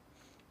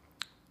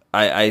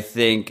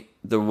think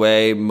the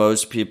way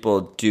most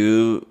people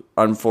do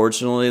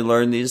unfortunately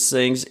learn these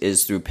things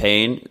is through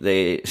pain.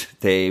 They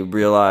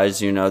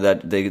realize, you know,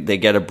 that they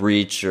get a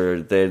breach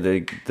or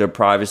their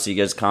privacy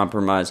gets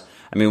compromised.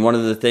 I mean, one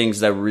of the things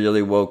that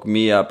really woke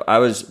me up, I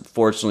was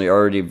fortunately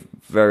already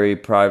very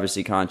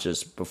privacy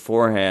conscious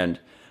beforehand.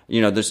 You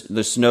know,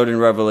 the Snowden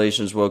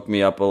revelations woke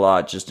me up a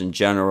lot just in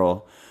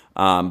general.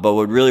 But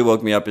what really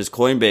woke me up is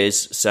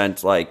Coinbase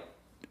sent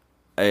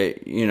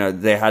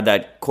they had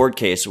that court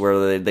case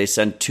where they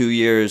sent 2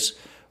 years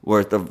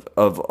worth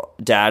of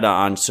data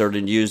on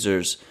certain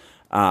users,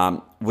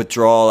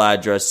 withdrawal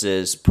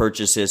addresses,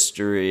 purchase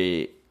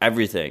history,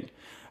 everything,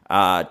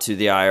 to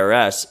the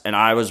IRS. And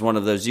I was one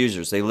of those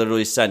users. They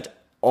literally sent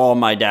all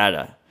my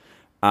data.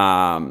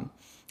 And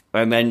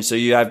then so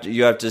you have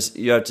to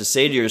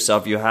say to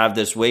yourself, you have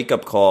this wake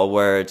up call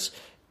where it's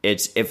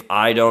if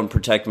I don't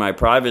protect my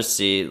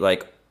privacy,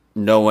 like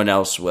no one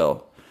else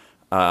will.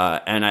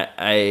 And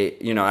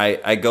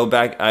I go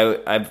back.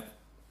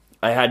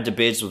 I had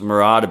debates with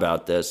Murad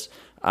about this.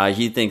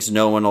 He thinks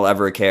no one will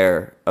ever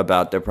care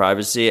about their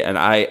privacy, and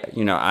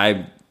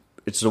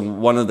it's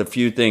one of the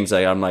few things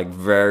I'm like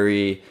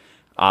very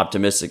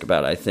optimistic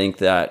about. I think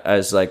that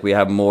as like we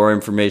have more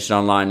information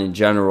online in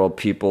general,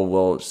 people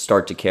will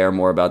start to care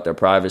more about their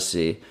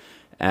privacy,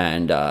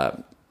 and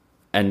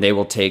they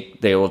will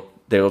take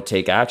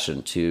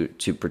action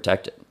to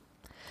protect it.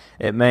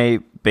 It may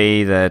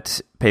be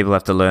that people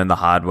have to learn the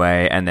hard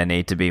way, and there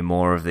need to be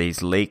more of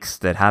these leaks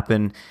that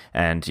happen,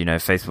 and you know,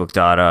 Facebook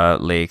data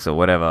leaks or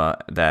whatever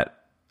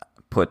that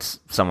puts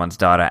someone's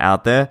data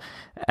out there,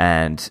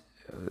 and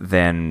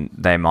then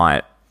they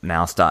might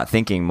now start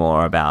thinking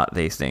more about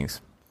these things.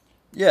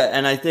 Yeah,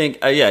 and I think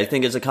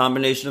it's a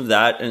combination of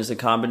that, and it's a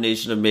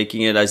combination of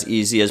making it as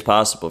easy as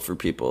possible for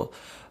people.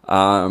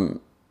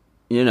 Until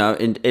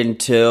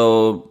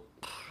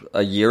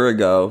a year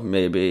ago,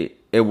 maybe,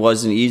 it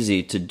wasn't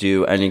easy to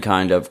do any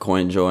kind of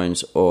coin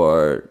joins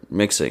or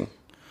mixing.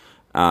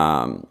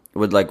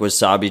 With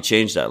Wasabi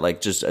changed that, like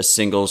just a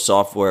single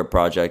software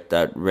project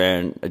that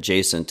ran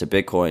adjacent to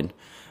Bitcoin,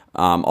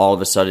 all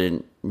of a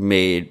sudden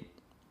made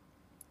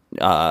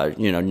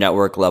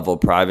network level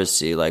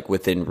privacy like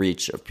within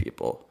reach of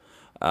people.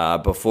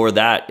 Before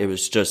that,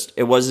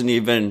 it wasn't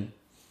even.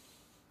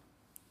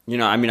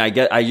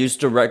 I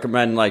used to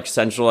recommend like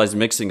centralized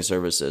mixing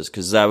services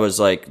because that was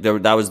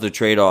the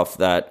trade-off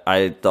that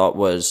I thought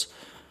was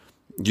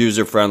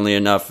user-friendly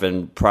enough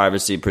and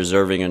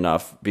privacy-preserving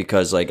enough,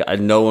 because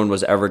no one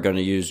was ever going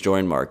to use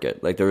Join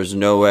Market. Like there was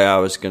no way I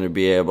was going to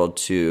be able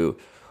to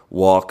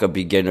walk a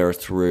beginner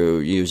through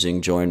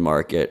using Join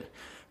Market.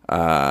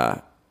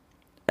 And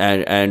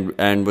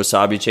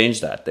Wasabi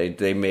changed that.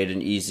 They made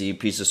an easy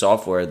piece of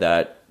software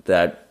that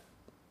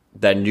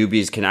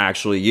newbies can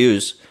actually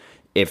use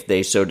if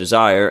they so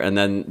desire, and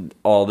then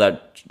all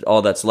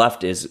that's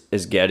left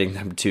is getting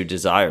them to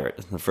desire it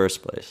in the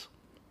first place.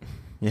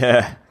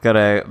 Yeah,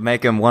 gotta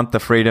make them want the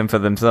freedom for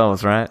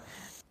themselves, right?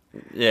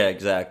 Yeah,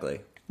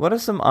 exactly. What are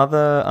some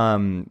other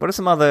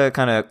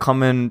kind of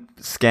common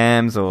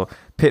scams or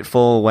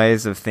pitfall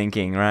ways of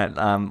thinking? Right.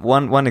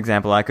 One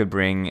example I could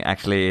bring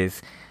actually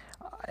is,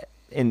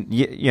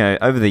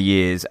 over the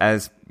years,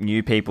 as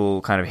new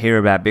people kind of hear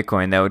about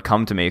Bitcoin, they would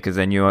come to me because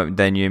they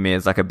knew me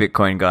as like a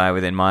Bitcoin guy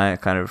within my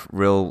kind of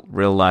real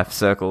life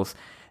circles,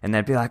 and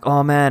they'd be like,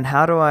 "Oh man,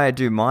 how do I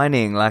do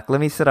mining? Like, let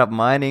me set up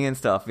mining and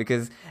stuff."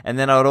 And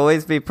then I would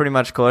always be pretty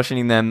much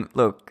cautioning them,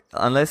 "Look,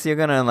 unless you're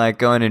gonna like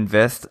go and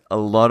invest a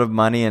lot of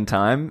money and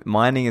time,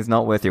 mining is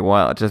not worth your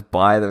while. Just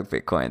buy the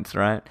Bitcoins,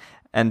 right?"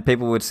 And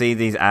people would see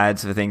these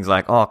ads for things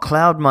like, "Oh,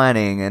 cloud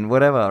mining and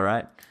whatever,"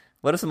 right?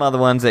 What are some other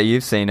ones that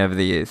you've seen over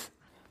the years?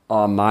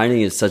 Oh,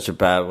 mining is such a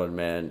bad one,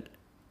 man.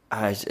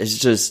 It's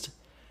just,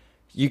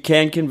 you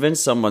can't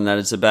convince someone that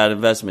it's a bad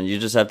investment. You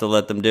just have to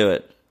let them do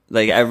it.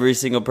 Like every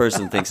single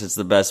person thinks it's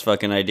the best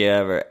fucking idea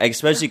ever.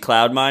 Especially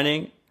cloud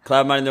mining.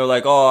 Cloud mining, they're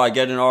like, "Oh, I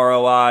get an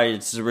ROI.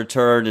 It's a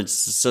return. It's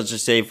such a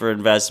safer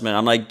investment."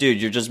 I'm like,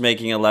 dude, you're just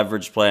making a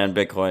leverage play on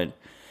Bitcoin.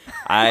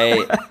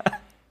 I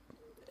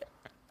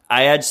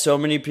had so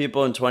many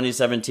people in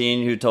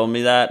 2017 who told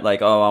me that,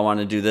 like, "Oh, I want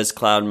to do this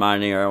cloud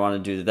mining, or I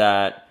want to do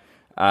that.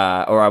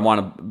 Or I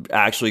want to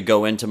actually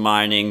go into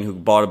mining," who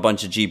bought a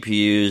bunch of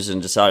GPUs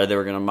and decided they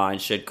were going to mine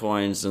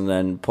shitcoins and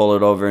then pull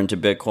it over into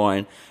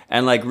Bitcoin.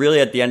 And like really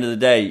at the end of the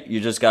day, you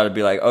just got to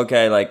be like,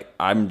 okay, like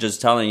I'm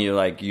just telling you,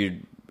 like you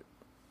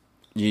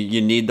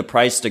need the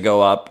price to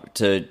go up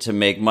to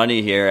make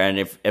money here. And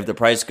if the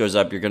price goes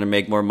up, you're going to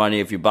make more money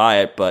if you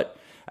buy it. But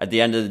at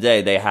the end of the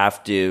day, they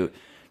have to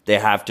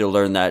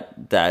learn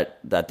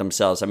that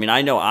themselves. I mean,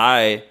 I know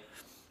I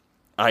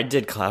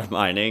did cloud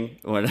mining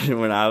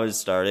when I was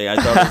starting. I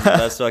thought it was the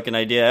best fucking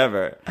idea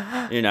ever,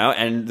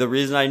 and the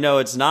reason I know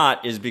it's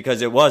not is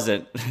because it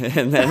wasn't.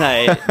 And then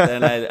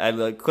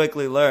I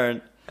quickly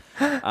learned.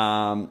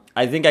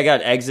 I think I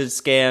got exit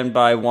scammed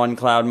by one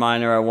cloud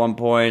miner at one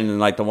point, and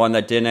like the one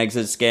that didn't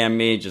exit scam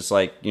me, just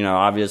like,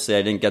 obviously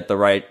I didn't get the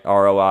right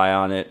ROI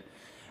on it.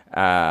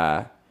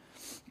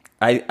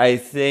 I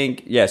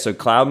think, yeah, so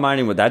cloud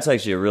mining, that's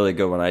actually a really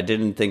good one. I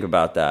didn't think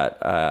about that.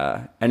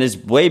 And it's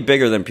way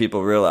bigger than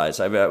people realize.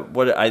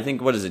 I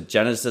think, what is it,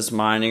 Genesis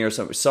Mining or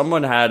something?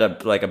 Someone had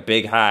a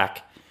big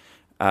hack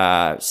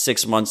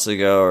 6 months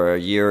ago or a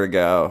year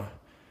ago.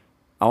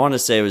 I want to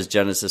say it was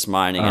Genesis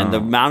Mining. And the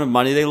amount of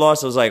money they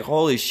lost, I was like,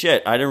 holy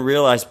shit, I didn't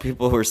realize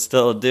people were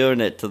still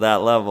doing it to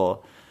that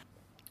level.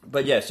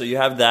 But yeah, so you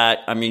have that.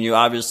 I mean, you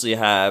obviously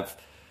have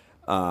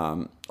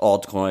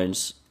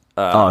altcoins.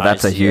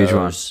 That's ICOs. a huge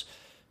one.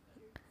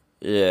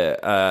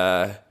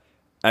 Yeah.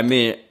 I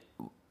mean,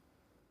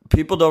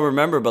 people don't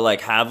remember, but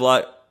like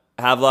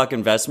Havelock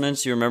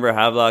Investments. You remember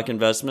Havelock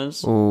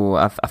Investments? Oh,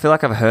 I feel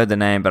like I've heard the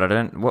name, but I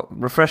don't.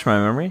 Refresh my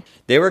memory.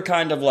 They were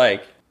kind of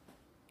like,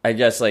 I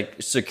guess,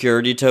 like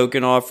security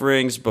token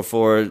offerings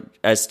before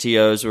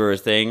STOs were a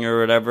thing or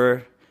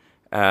whatever.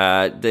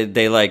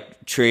 They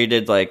like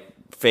traded like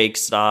fake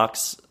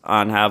stocks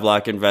on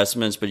Havelock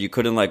Investments, but you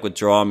couldn't like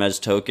withdraw them as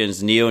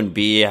tokens. Neo and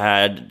B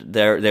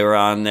they were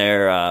on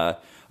there.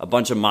 A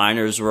bunch of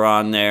miners were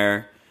on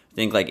there. I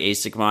think like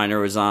ASIC Miner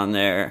was on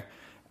there.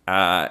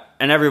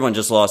 And everyone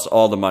just lost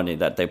all the money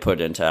that they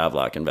put into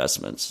Havelock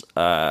Investments.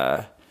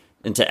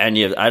 Into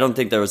any of, I don't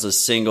think there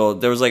was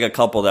like a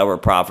couple that were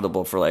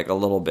profitable for like a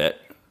little bit.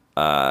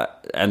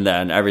 And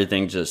then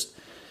everything just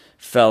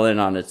fell in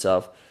on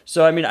itself.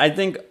 So, I mean, I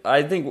think,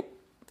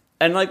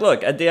 and like,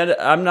 look, at the end,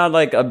 I'm not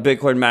like a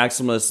Bitcoin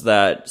maximalist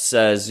that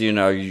says, you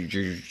know,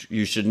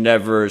 you should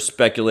never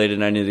speculate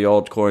in any of the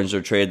altcoins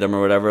or trade them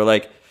or whatever.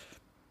 Like,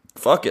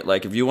 fuck it.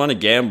 Like, if you want to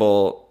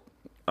gamble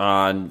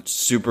on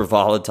super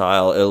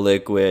volatile,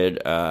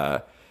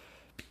 illiquid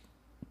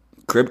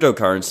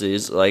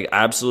cryptocurrencies, like,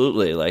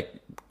 absolutely, like,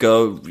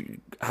 go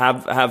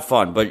have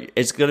fun. But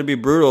it's going to be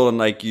brutal, and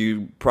like,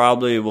 you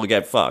probably will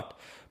get fucked.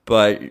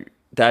 But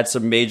that's a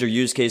major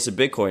use case of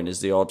Bitcoin, is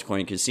the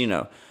altcoin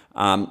casino.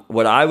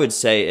 What I would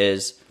say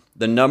is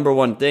the number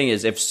one thing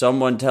is, if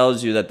someone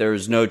tells you that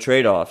there's no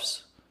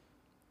trade-offs,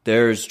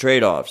 there's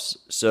trade-offs.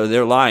 So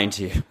they're lying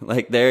to you.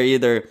 Like, they're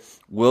either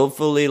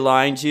willfully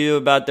lying to you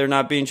about there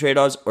not being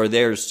trade-offs, or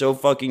they're so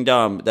fucking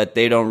dumb that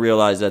they don't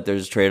realize that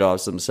there's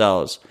trade-offs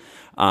themselves.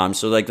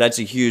 So like, that's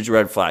a huge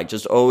red flag.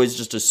 Just always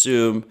just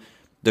assume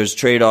there's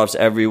trade-offs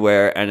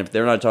everywhere, and if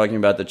they're not talking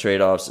about the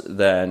trade-offs,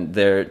 then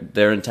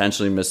they're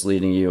intentionally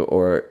misleading you,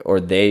 or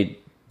they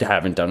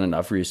haven't done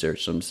enough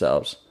research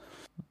themselves.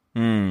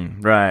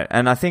 Right.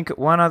 And I think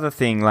one other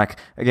thing, like,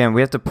 again,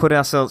 we have to put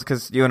ourselves,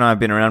 because you and I have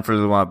been around for a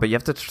little while, but you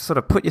have to sort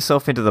of put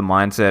yourself into the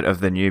mindset of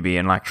the newbie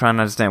and like try and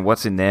understand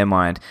what's in their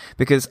mind.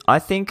 Because I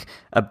think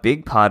a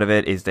big part of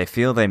it is they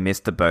feel they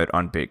missed the boat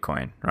on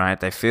Bitcoin, right?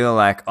 They feel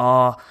like,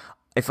 oh,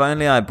 if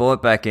only I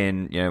bought back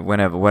in, you know,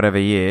 whatever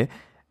year,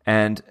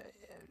 and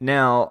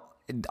now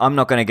I'm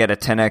not going to get a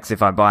 10x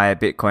if I buy a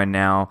Bitcoin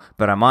now,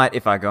 but I might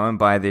if I go and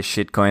buy this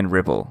shitcoin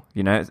Ripple.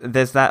 You know,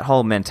 there's that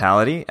whole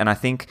mentality, and I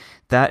think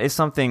that is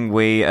something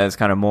we, as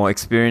kind of more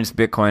experienced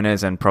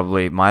Bitcoiners, and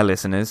probably my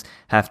listeners,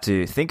 have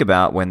to think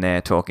about when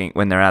they're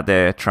out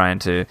there trying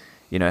to,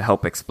 you know,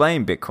 help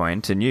explain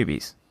Bitcoin to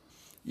newbies.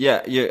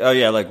 Yeah. Oh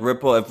yeah. Like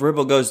Ripple, if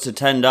Ripple goes to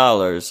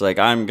 $10, like,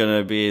 I'm going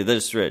to be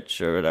this rich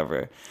or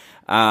whatever.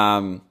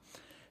 Yeah.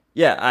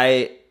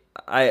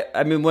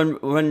 I mean,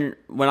 when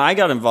I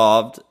got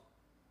involved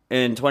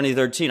in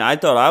 2013, I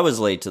thought I was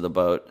late to the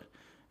boat.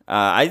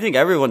 I think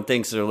everyone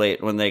thinks they're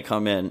late when they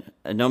come in,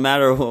 no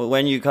matter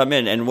when you come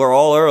in, and we're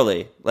all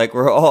early. Like,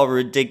 we're all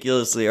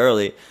ridiculously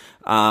early.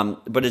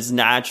 But it's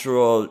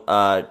natural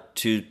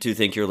to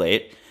think you're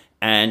late.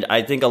 And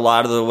I think a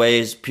lot of the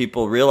ways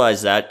people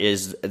realize that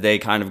is they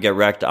kind of get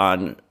wrecked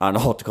on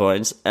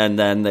altcoins, and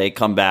then they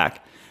come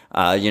back.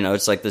 You know,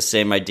 it's like the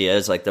same idea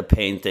as like the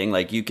pain thing.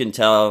 Like, you can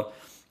tell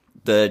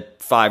the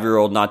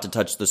 5-year-old not to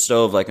touch the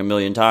stove like a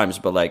million times,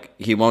 but like,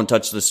 he won't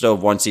touch the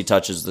stove once he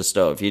touches the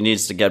stove. He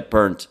needs to get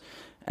burnt,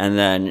 and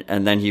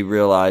then he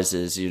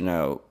realizes, you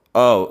know,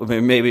 oh,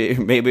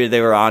 maybe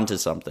they were onto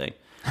something.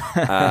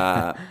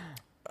 I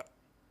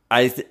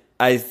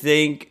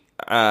think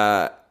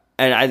that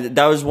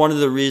was one of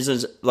the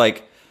reasons.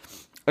 Like,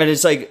 and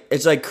it's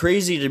like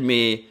crazy to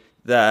me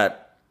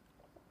that,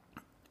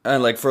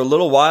 and like, for a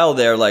little while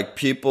there, like,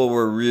 people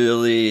were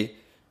really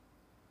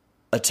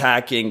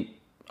attacking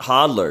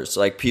hodlers,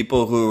 like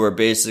people who were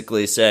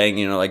basically saying,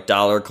 you know, like,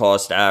 dollar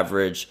cost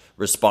average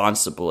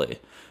responsibly.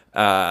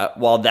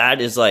 While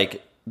that is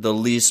like the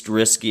least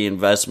risky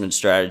investment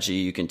strategy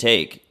you can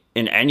take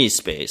in any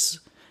space,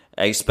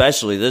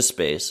 especially this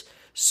space.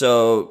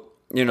 So,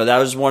 you know, that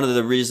was one of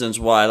the reasons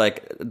why,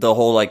 like, the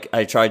whole, like,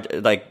 I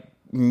tried, like,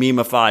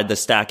 memeified the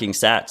stacking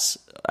sats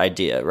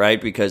idea, right?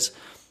 Because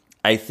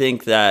I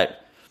think that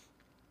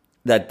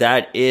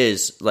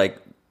is like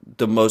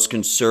the most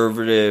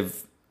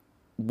conservative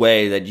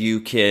way that you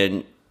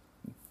can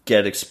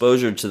get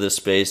exposure to this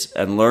space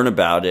and learn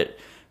about it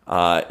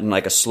in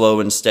like a slow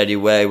and steady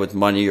way with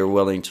money you're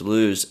willing to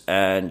lose.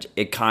 And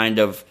it kind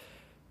of,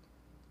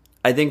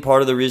 I think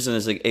part of the reason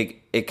is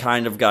like it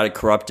kind of got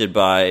corrupted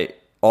by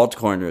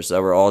altcoiners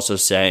that were also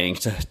saying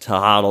to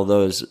hodl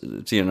those,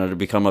 you know, to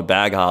become a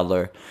bag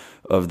hodler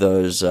of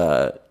those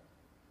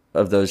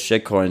those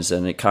shitcoins,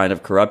 and it kind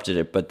of corrupted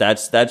it. But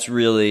that's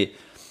really,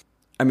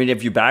 I mean,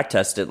 if you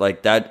backtest it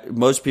like that,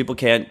 most people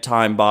can't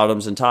time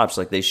bottoms and tops.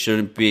 Like they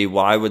shouldn't be.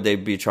 Why would they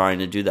be trying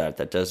to do that?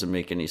 That doesn't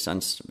make any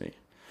sense to me.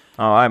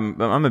 Oh, I'm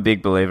a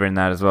big believer in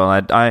that as well.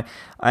 I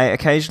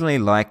occasionally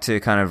like to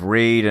kind of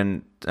read,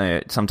 and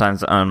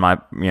sometimes on my,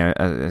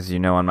 as you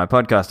know, on my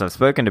podcast, I've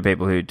spoken to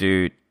people who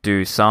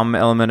do some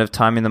element of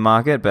timing the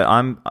market, but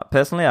I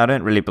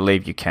don't really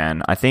believe you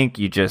can. I think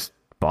you just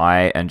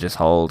buy and just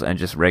hold and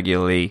just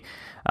regularly,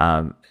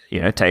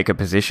 take a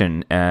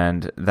position,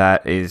 and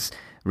that is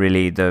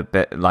really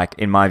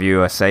in my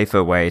view, a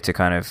safer way to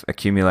kind of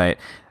accumulate.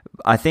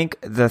 I think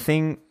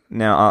the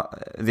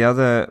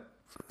other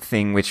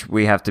thing which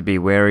we have to be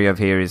wary of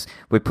here is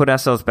we put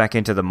ourselves back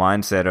into the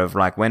mindset of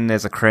like when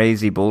there's a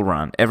crazy bull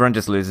run, everyone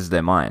just loses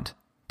their mind.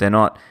 They're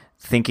not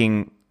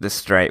thinking the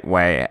straight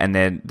way, and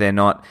they're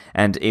not,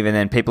 and even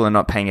then people are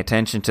not paying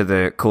attention to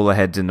the cooler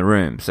heads in the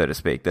room, so to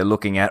speak. They're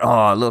looking at,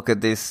 oh, look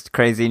at this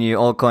crazy new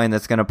altcoin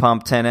that's going to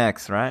pump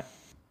 10x, right?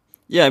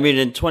 Yeah, I mean,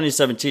 in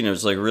 2017 it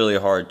was like really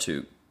hard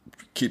to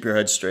keep your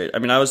head straight. I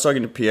mean, I was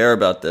talking to Pierre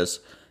about this,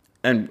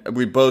 and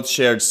we both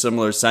shared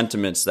similar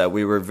sentiments that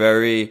we were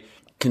very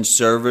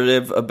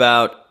conservative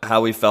about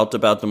how we felt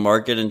about the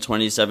market in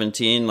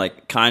 2017,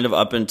 like kind of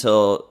up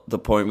until the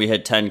point we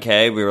hit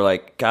 10K. We were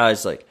like,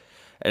 guys, like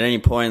at any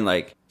point,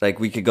 like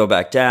we could go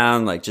back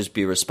down, like just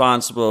be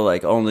responsible,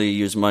 like only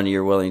use money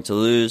you're willing to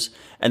lose.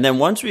 And then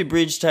once we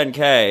breached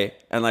 10K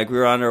and like we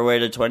were on our way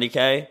to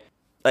 20K,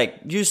 like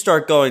you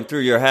start going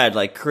through your head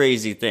like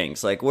crazy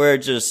things. Like we're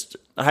just,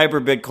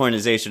 hyper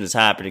Bitcoinization is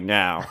happening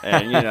now,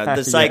 and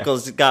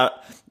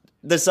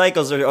the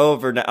cycles are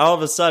over now. All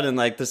of a sudden,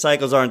 like the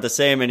cycles aren't the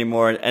same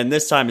anymore, and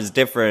this time is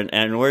different,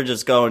 and we're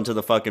just going to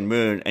the fucking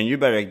moon, and you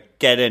better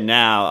get in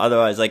now.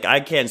 Otherwise, like I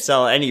can't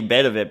sell any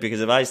bit of it,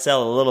 because if I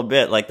sell a little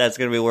bit, like that's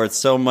going to be worth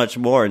so much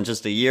more in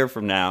just a year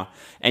from now,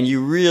 and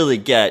you really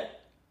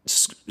get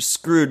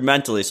screwed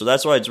mentally. So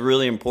that's why it's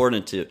really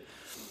important to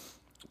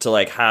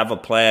like have a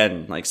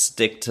plan, like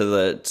stick to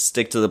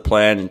the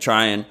plan and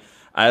try. And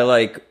I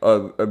like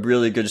a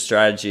really good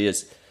strategy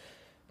is,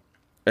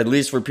 at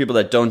least for people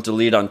that don't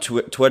delete on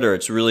Twitter,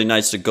 it's really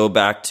nice to go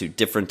back to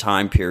different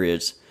time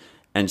periods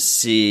and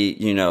see,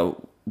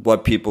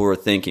 what people were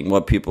thinking,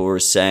 what people were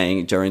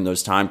saying during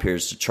those time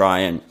periods, to try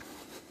and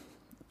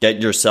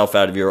get yourself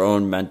out of your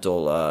own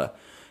mental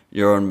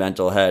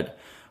head.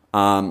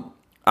 I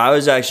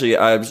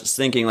was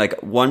thinking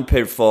like one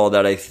pitfall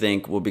that I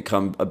think will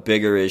become a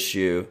bigger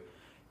issue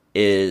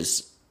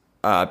is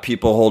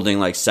people holding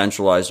like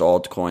centralized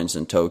altcoins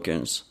and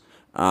tokens,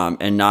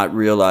 and not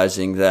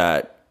realizing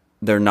that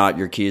they're not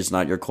your keys,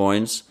 not your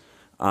coins.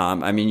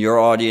 I mean, your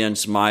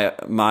audience, my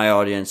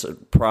audience, are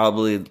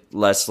probably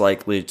less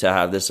likely to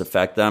have this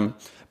affect them.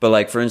 But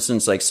like, for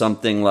instance, like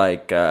something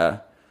like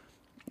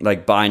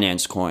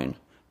Binance Coin,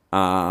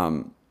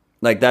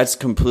 like that's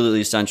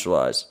completely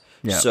centralized.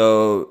 Yeah.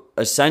 So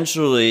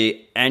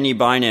essentially, any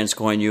Binance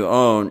Coin you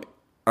own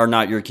are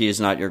not your keys,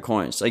 not your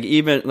coins. Like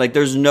even like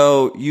there's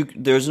no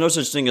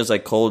such thing as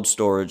like cold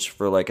storage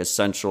for like a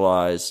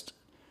centralized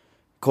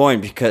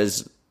coin,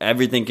 because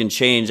everything can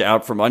change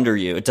out from under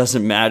you. It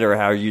doesn't matter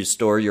how you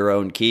store your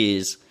own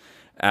keys.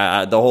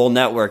 The whole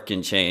network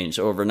can change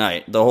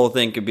overnight. The whole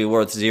thing could be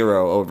worth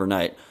zero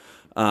overnight.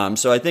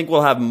 So I think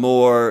we'll have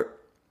more,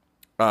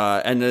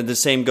 and then the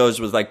same goes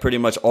with like pretty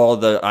much all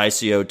the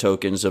ICO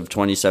tokens of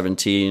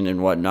 2017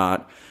 and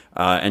whatnot,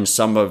 and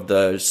some of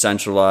the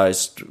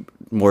centralized,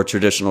 more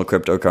traditional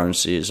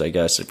cryptocurrencies, I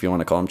guess, if you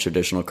want to call them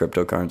traditional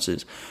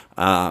cryptocurrencies.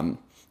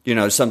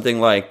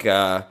 Something like,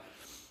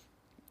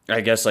 I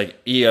guess like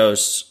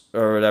EOS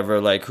or whatever,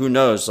 like who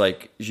knows,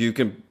 like you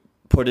can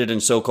put it in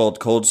so-called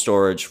cold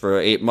storage for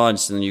 8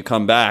 months and then you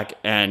come back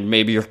and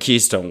maybe your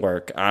keys don't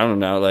work. I don't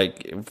know,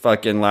 like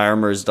fucking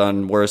Larimer's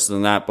done worse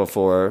than that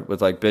before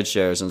with like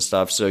BitShares and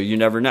stuff, so you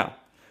never know.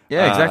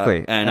 Yeah,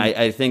 exactly. And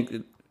I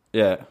think,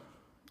 yeah,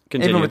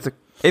 continue.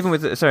 Even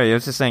with sorry, I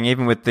was just saying,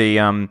 even with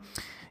the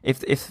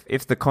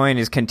if the coin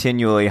is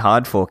continually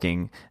hard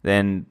forking,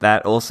 then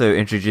that also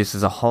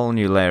introduces a whole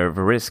new layer of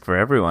risk for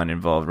everyone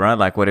involved, right?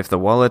 Like, what if the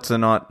wallets are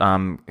not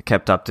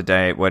kept up to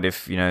date? What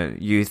if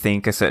you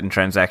think a certain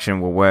transaction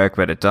will work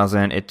but it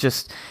doesn't?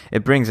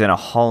 It brings in a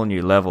whole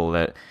new level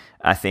that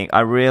I think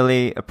I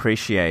really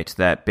appreciate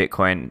that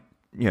Bitcoin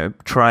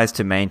tries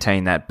to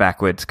maintain that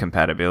backwards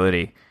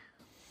compatibility.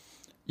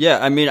 Yeah,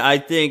 I mean, I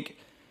think,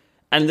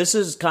 and this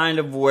is kind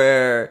of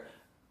where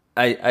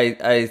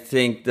I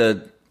think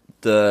the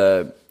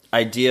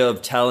idea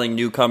of telling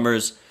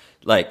newcomers,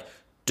 like,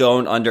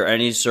 don't under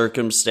any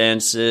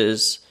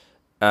circumstances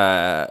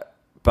buy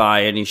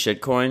any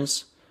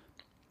shitcoins,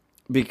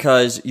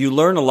 because you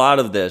learn a lot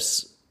of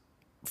this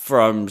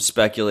from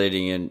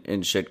speculating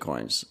in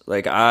shitcoins.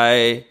 Like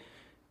a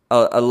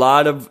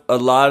lot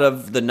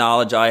of the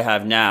knowledge I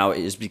have now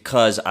is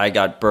because I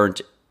got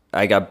burnt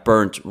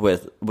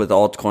with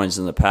altcoins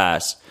in the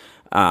past.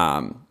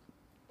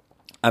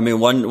 I mean,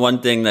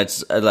 one thing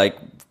that's like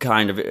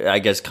kind of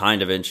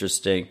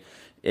interesting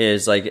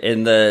is like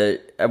when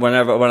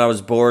I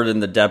was bored in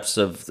the depths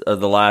of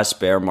the last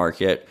bear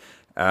market,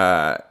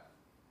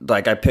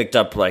 like I picked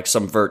up like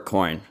some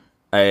Vertcoin.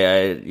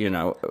 I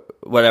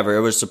whatever,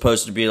 it was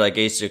supposed to be like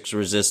ASICs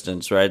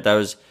resistance, right? That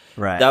was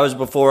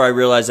before I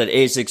realized that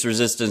ASICs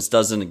resistance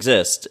doesn't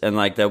exist, and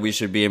like that we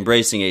should be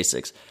embracing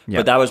ASICs. Yeah.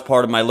 But that was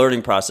part of my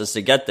learning process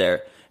to get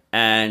there.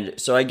 And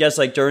so I guess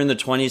like during the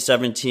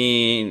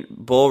 2017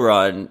 bull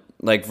run,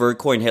 like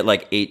Vertcoin hit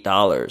like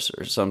 $8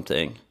 or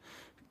something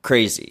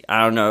crazy.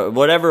 I don't know,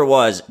 whatever it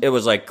was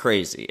like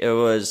crazy. It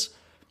was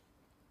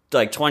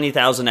like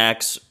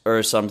 20,000x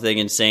or something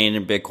insane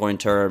in Bitcoin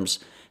terms.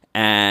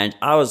 And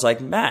I was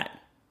like, Matt,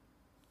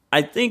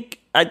 I think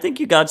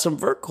you got some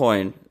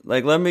Vertcoin.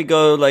 Like, let me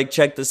go like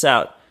check this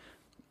out.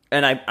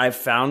 And I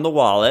found the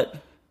wallet,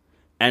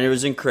 and it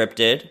was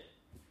encrypted,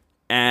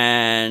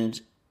 and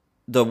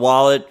the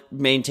wallet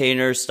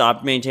maintainer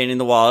stopped maintaining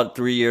the wallet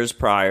 3 years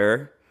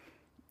prior.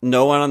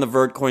 No one on the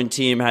Vertcoin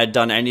team had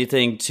done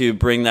anything to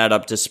bring that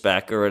up to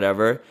spec or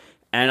whatever.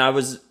 And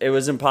it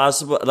was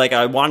impossible. Like,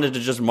 I wanted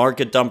to just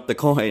market dump the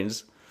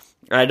coins.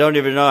 I don't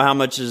even know how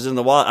much is in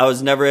the wallet. I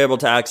was never able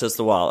to access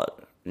the wallet.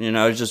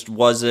 It just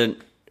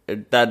wasn't,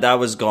 that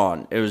was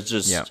gone. It was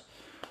just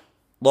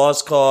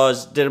lost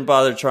cause, didn't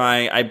bother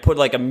trying. I put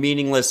like a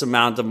meaningless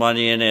amount of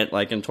money in it,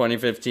 like in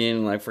 2015,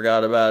 and I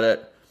forgot about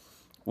it.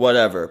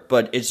 Whatever.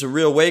 But it's a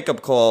real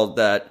wake-up call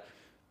that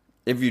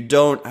if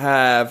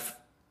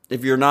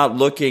you're not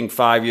looking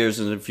 5 years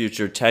into the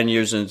future, 10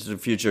 years into the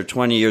future,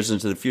 20 years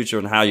into the future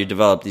on how you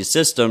develop these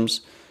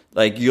systems,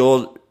 like we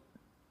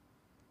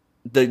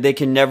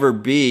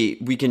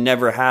can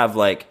never have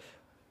like,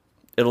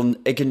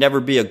 it can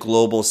never be a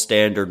global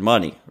standard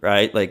money,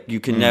 right? Like you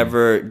can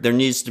never, there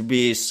needs to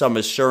be some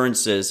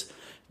assurances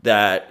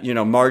that,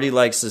 Marty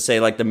likes to say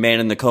like the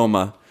man in the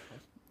coma,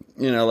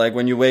 like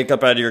when you wake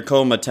up out of your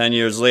coma 10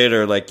 years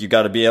later, like you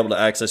got to be able to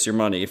access your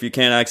money. If you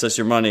can't access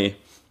your money,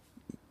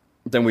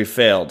 then we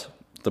failed.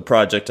 The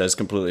project has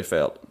completely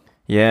failed.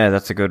 Yeah,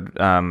 that's a good.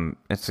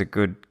 It's a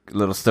good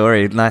little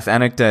story. Nice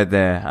anecdote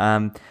there.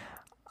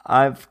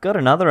 I've got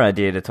another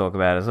idea to talk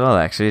about as well.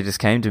 Actually, it just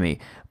came to me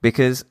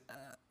because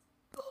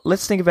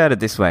let's think about it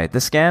this way: the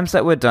scams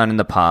that were done in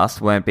the past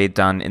won't be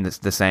done in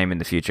the same in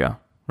the future,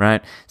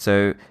 right?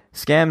 So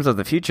scams of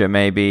the future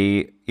may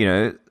be,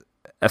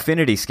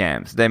 affinity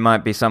scams. They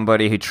might be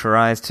somebody who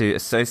tries to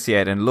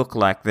associate and look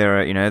like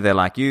they're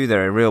like you,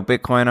 they're a real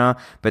Bitcoiner,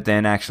 but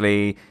then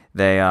actually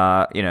they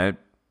are,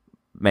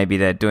 maybe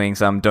they're doing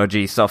some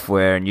dodgy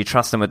software and you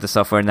trust them with the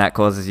software and that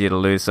causes you to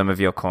lose some of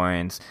your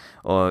coins,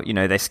 or,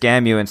 they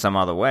scam you in some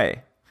other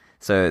way.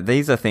 So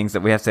these are things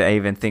that we have to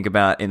even think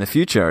about in the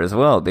future as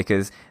well,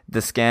 because the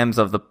scams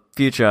of the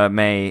future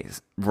may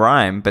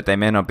rhyme, but they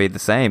may not be the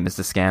same as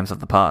the scams of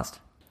the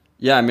past.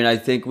 Yeah, I mean, I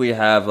think we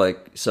have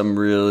like some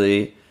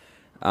really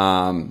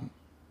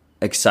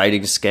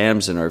exciting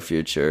scams in our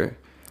future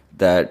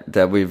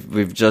that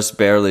we've just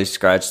barely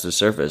scratched the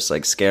surface.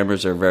 Like,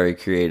 scammers are a very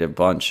creative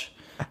bunch.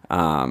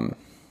 I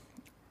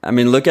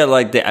mean, look at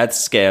like the ETH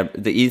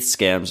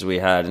scams we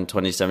had in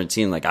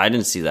 2017. Like, I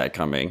didn't see that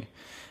coming,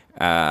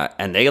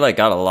 and they like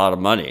got a lot of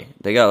money.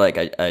 They got like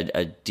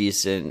a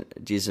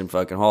decent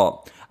fucking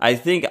haul. I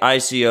think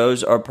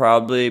ICOs are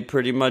probably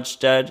pretty much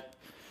dead.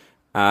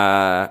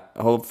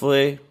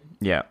 Hopefully,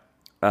 yeah.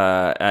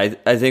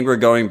 I think we're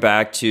going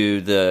back to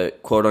the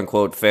quote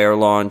unquote fair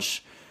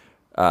launch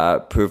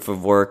proof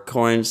of work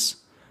coins,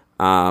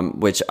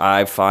 which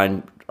I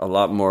find a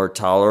lot more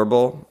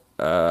tolerable.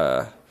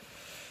 I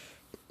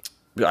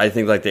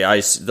think like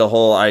the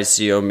whole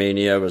ICO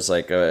mania was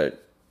like a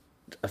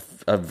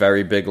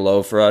very big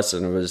low for us,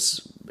 and it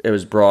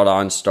was brought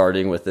on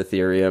starting with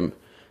Ethereum,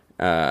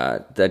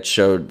 that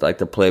showed like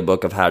the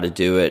playbook of how to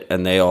do it,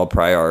 and they all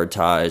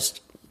prioritized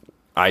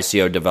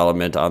ICO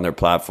development on their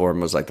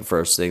platform. Was like the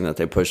first thing that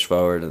they pushed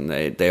forward, and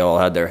they all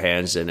had their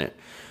hands in it.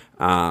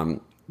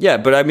 Yeah,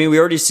 but I mean, we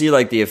already see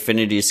like the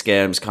affinity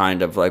scams,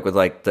 kind of like with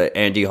like the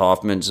Andy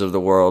Hoffmans of the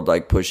world,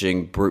 like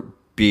pushing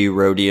B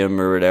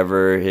Rhodium or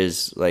whatever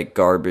his like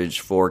garbage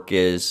fork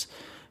is.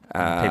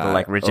 People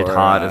like Richard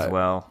Hart as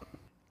well.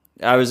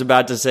 I was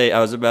about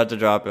to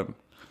drop him.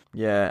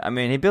 Yeah, I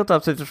mean, he built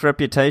up such a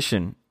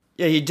reputation.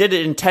 Yeah, he did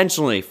it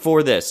intentionally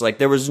for this. Like,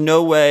 there was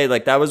no way,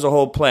 like, that was the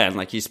whole plan.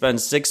 Like, he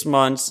spends 6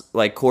 months,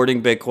 like,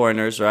 courting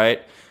Bitcoiners,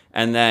 right?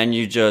 And then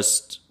you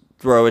just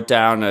throw it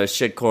down a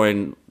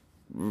shitcoin,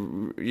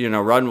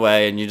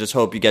 runway, and you just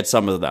hope you get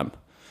some of them.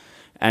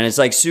 And it's,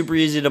 like, super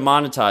easy to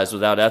monetize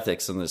without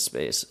ethics in this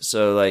space.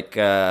 So, like,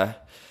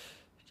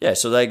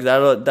 so, like,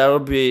 that'll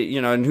be,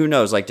 and who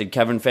knows? Like, did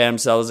Kevin Pham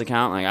sell his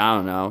account? Like, I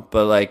don't know.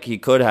 But, like, he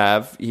could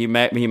have. He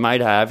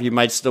might have. He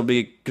might still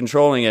be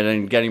controlling it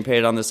and getting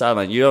paid on the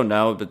sideline. You don't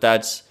know, but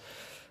that's...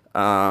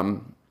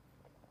 some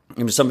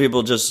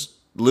people just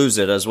lose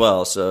it as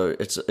well. So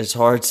it's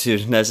hard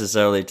to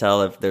necessarily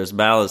tell if there's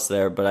malice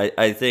there. But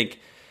I think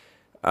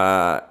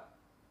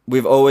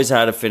we've always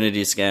had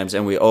affinity scams,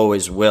 and we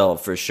always will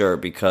for sure,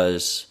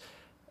 because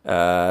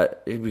they're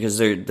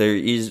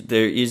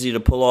easy to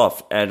pull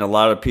off, and a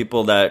lot of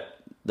people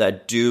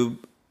that do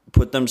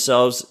put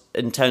themselves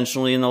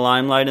intentionally in the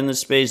limelight in the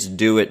space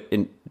do it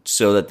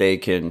so that they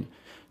can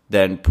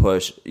then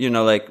push.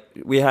 Like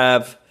we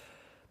have,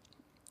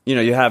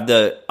 you have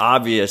the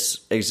obvious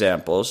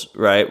examples,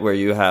 right, where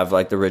you have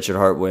like the Richard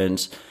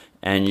Hartwins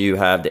and you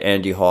have the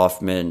Andy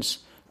Hoffmans,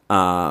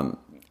 and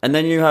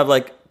then you have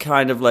like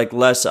kind of like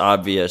less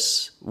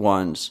obvious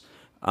ones,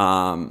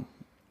 like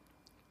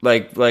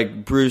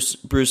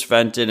Bruce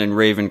Fenton and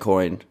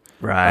Ravencoin.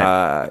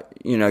 Right.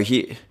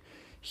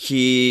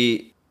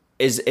 He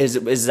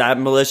is that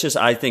malicious?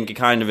 I think it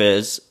kind of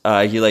is.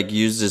 He like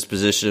used his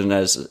position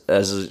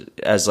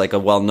as like a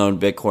well-known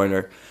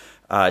Bitcoiner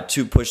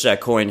to push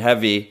that coin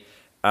heavy.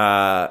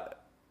 But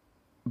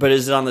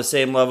is it on the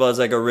same level as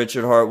like a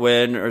Richard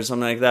Hartwin or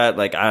something like that?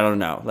 Like I don't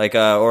know. Like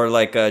or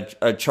like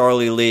a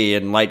Charlie Lee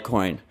in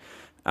Litecoin.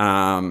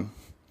 I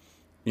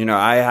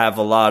have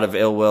a lot of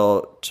ill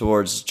will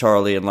towards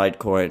Charlie and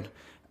Litecoin,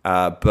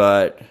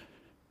 but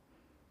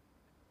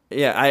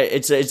yeah,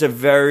 it's a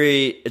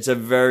very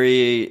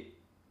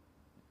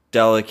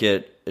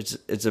delicate.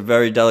 It's a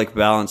very delicate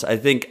balance. I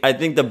think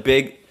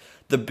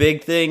the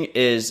big thing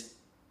is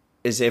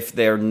if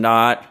they're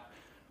not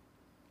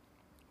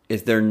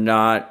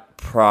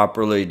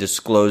properly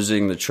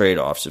disclosing the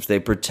trade-offs, if they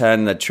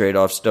pretend that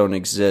trade-offs don't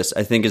exist,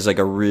 I think is like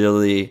a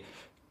really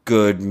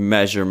good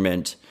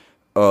measurement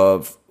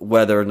of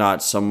whether or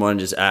not someone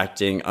is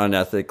acting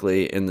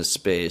unethically in the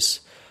space.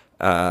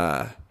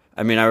 I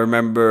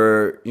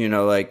remember,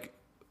 one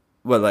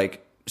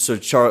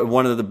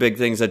of the big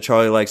things that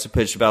Charlie likes to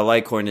pitch about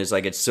Litecoin is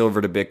like it's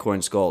silver to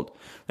Bitcoin's gold.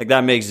 Like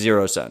that makes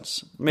zero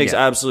sense. It makes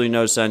absolutely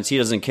no sense. He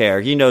doesn't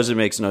care. He knows it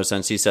makes no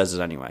sense. He says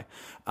it anyway.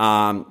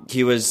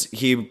 He was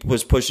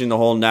pushing the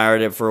whole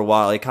narrative for a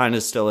while. He kind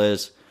of still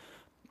is.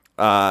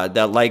 That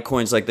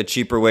Litecoin's like the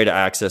cheaper way to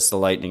access the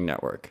Lightning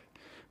Network.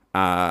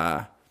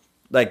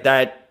 Like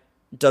that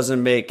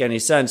doesn't make any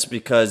sense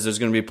because there's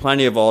going to be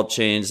plenty of alt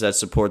chains that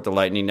support the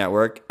Lightning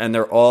Network, and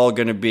they're all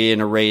going to be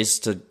in a race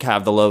to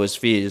have the lowest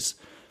fees.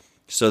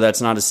 So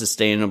that's not a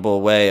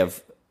sustainable way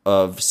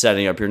of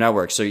setting up your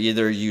network. So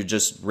either you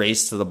just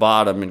race to the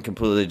bottom and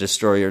completely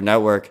destroy your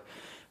network,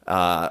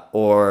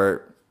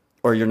 or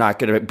you're not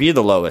going to be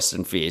the lowest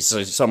in fees.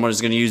 So someone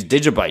is going to use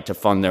Digibyte to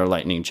fund their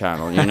Lightning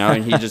channel,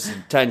 and he just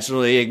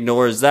intentionally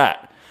ignores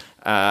that.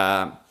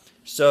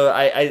 So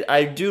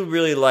I do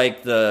really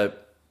like the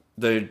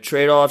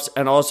trade-offs,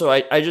 and also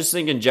I just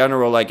think in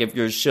general, like if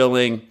you're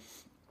shilling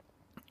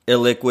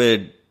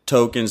illiquid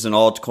tokens and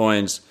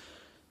altcoins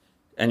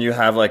and you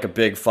have like a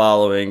big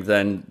following,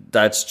 then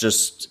that's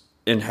just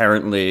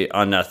inherently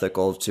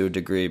unethical to a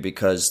degree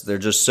because they're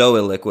just so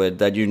illiquid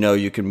that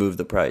you can move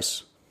the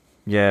price.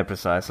 Yeah,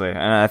 precisely. And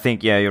I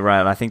think, you're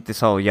right. I think this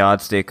whole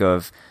yardstick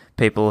of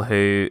people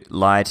who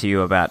lie to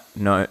you about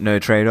no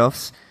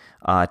trade-offs,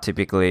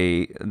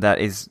 typically that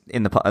is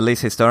at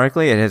least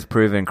historically, it has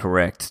proven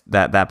correct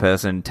that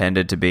person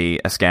tended to be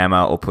a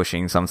scammer or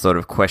pushing some sort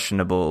of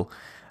questionable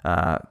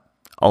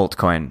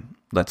altcoin,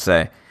 let's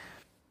say.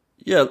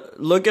 Yeah,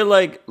 look at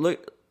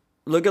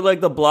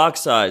the block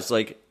size.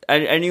 Like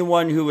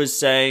anyone who was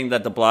saying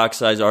that the block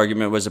size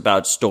argument was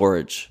about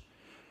storage,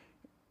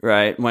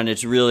 right? When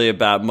it's really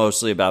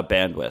mostly about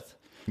bandwidth.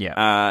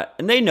 Yeah.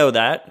 And they know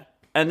that.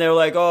 And they're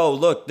like, oh,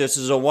 look, this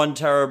is a 1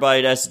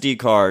 terabyte SD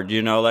card.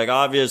 Like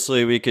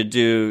obviously we could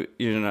do,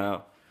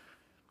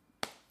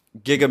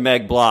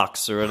 gigameg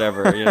blocks or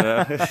whatever,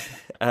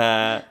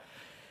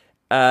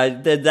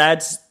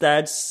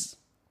 that's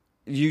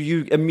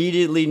you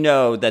immediately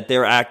know that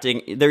they're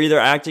either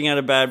acting out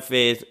of bad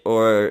faith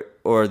or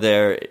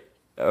they're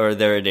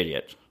an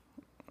idiot.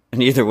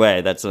 And either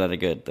way, that's not a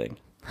good thing.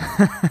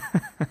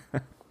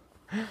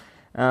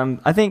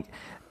 I think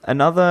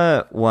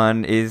another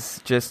one is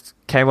just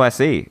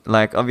KYC.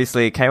 Like,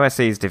 obviously,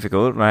 KYC is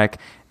difficult. Like,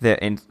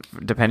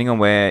 depending on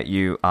where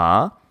you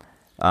are,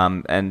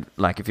 and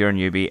like if you're a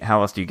newbie,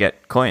 how else do you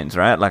get coins,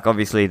 right? Like,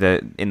 obviously,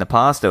 in the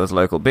past there was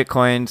local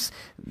Bitcoins.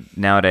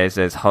 Nowadays,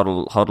 there's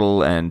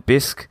HODL and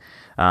BISC.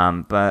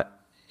 But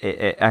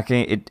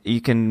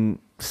you can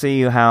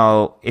see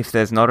how if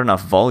there's not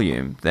enough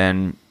volume,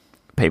 then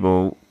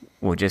people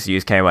will just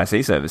use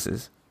KYC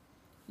services.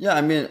 Yeah,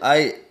 I mean,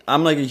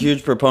 I'm like a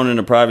huge proponent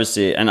of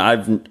privacy, and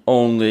I've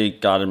only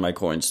gotten my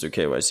coins through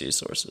KYC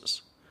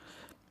sources.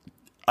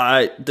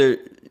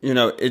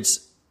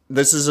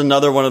 This is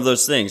another one of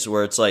those things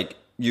where it's like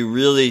you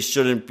really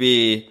shouldn't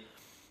be,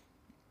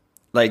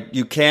 like,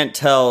 you can't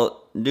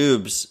tell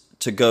noobs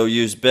to go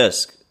use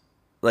BISC.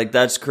 Like,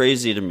 that's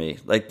crazy to me.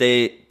 Like,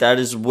 that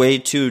is way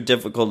too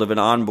difficult of an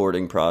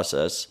onboarding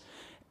process,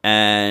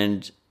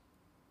 and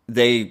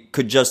they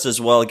could just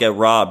as well get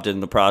robbed in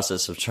the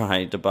process of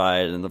trying to buy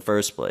it in the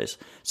first place.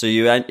 So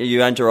you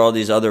enter all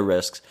these other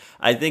risks.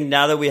 I think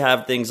now that we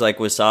have things like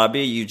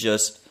Wasabi, you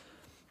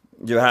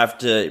have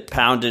to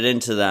pound it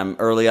into them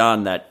early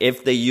on that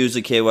if they use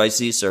a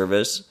KYC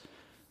service,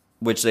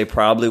 which they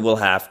probably will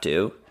have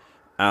to,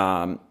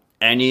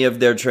 any of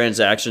their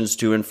transactions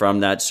to and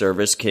from that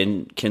service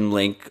can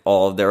link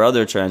all of their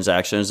other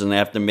transactions, and they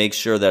have to make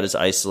sure that it's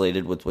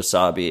isolated with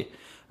Wasabi.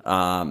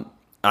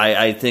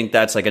 I think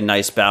that's like a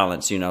nice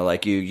balance,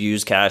 like you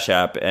use Cash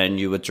App and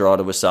you withdraw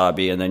to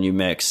Wasabi and then you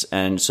mix.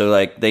 And so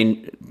like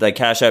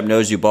Cash App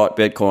knows you bought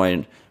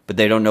Bitcoin, but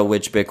they don't know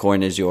which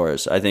Bitcoin is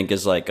yours. I think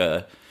is like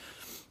a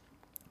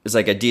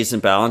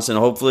decent balance. And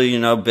hopefully,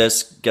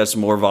 BISC gets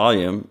more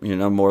volume,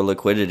 more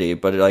liquidity.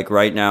 But like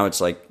right now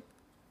it's like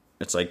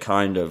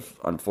kind of,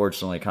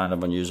 unfortunately, kind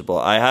of unusable.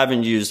 I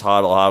haven't used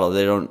HODL HODL.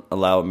 They don't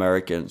allow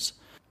Americans.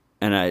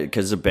 And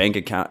because the bank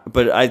account,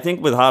 but I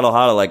think with HODL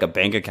HODL, like a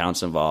bank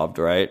account's involved,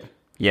 right?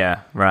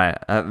 Yeah, right.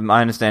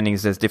 My understanding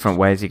is there's different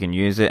ways you can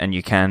use it, and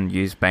you can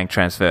use bank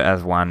transfer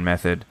as one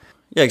method.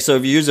 Yeah, so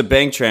if you use a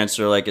bank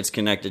transfer, like it's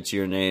connected to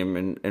your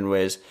name in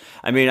ways.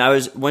 I mean,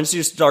 once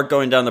you start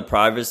going down the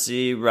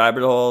privacy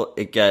rabbit hole,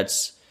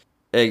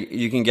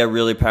 you can get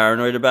really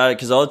paranoid about it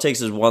because all it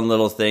takes is one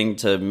little thing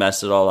to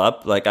mess it all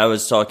up. Like I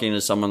was talking to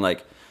someone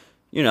like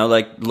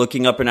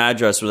looking up an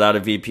address without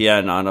a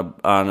VPN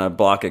on a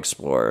block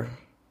explorer,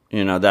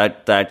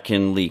 that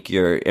can leak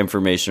your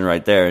information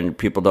right there, and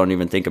people don't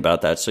even think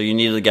about that. So you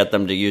need to get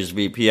them to use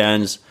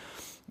VPNs.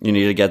 You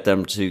need to get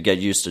them to get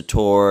used to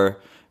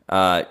Tor.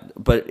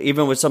 But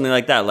even with something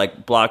like that,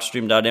 like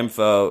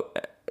Blockstream.info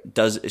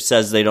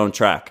says they don't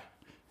track,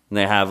 and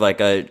they have like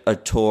a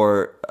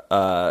Tor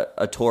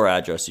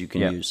address you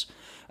can use.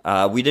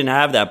 We didn't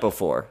have that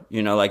before.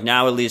 Like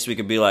now at least we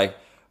could be like,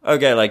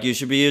 okay, like you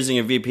should be using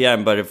a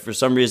VPN, but if for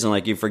some reason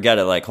like you forget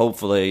it, like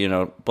hopefully,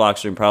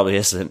 Blockstream probably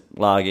isn't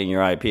logging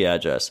your IP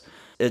address.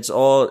 It's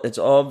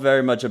all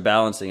very much a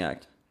balancing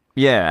act.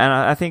 Yeah, and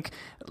I think,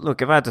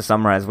 look, if I had to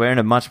summarize, we're in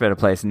a much better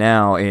place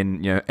now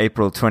in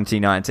April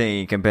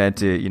 2019 compared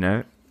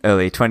to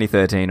early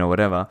 2013 or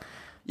whatever.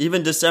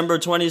 Even December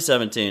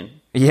 2017.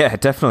 Yeah,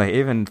 definitely.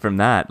 Even from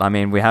that, I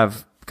mean, we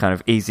have kind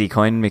of easy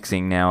coin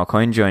mixing now, or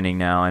coin joining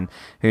now, and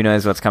who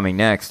knows what's coming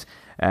next.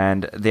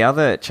 And the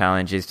other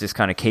challenge is just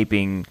kind of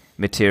keeping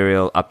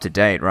material up to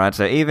date, right?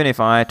 So even if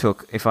I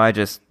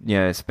just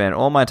spent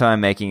all my time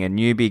making a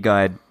newbie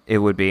guide, it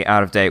would be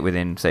out of date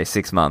within, say,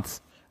 6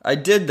 months. I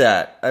did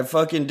that. I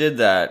fucking did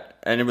that.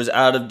 And it was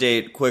out of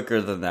date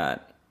quicker than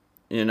that.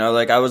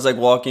 Like I was like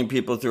walking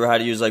people through how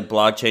to use like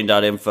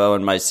blockchain.info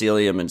and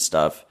mycelium and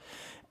stuff.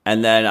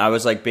 And then I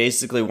was like,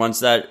 basically once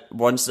that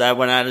went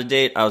out of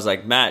date, I was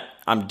like, Matt,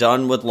 I'm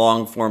done with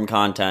long form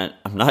content.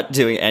 I'm not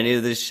doing any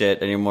of this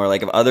shit anymore.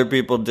 Like if other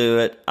people do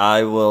it,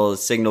 I will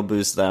signal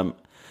boost them.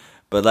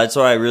 But that's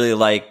why I really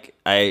like,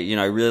 I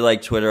really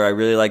like Twitter. I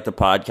really like the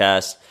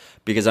podcast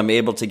because I'm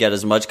able to get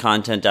as much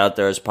content out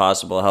there as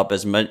possible, help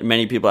as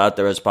many people out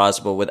there as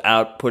possible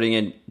without putting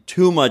in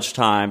too much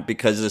time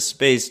because the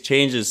space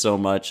changes so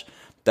much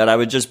that I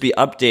would just be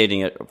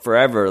updating it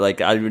forever. Like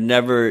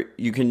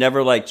you can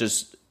never like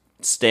just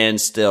stand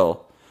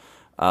still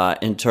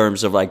in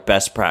terms of like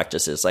best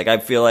practices. Like I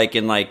feel like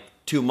in like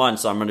 2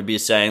 months I'm going to be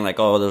saying like,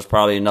 oh, there's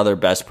probably another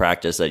best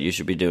practice that you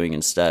should be doing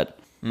instead.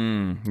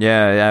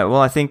 Yeah. Well,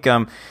 I think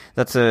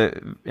that's a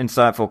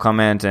insightful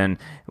comment, and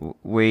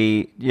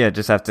we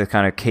just have to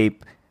kind of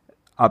keep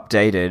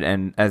updated.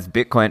 And as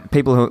Bitcoin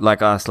people who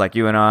like us, like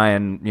you and I,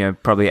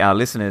 and probably our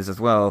listeners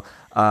as well,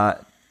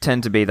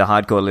 tend to be the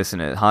hardcore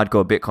listeners,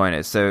 hardcore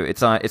Bitcoiners. So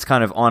it's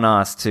kind of on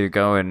us to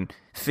go and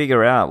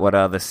figure out what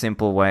are the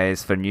simple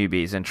ways for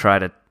newbies and try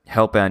to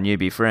help our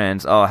newbie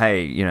friends. Oh,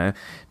 hey,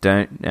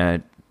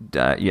 don't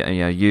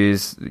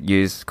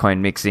use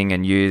coin mixing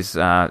and use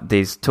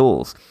these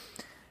tools.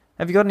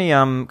 Have you got any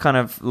kind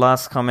of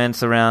last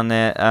comments around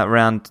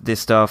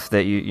this stuff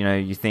that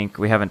you think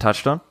we haven't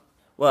touched on?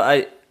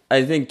 Well,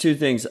 I think two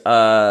things.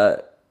 I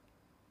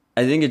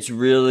think it's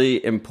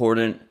really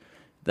important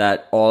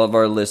that all of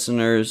our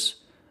listeners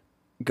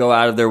go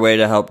out of their way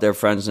to help their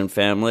friends and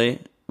family.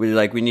 We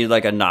need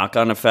like a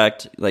knock-on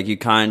effect. Like you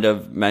kind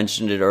of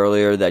mentioned it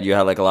earlier that you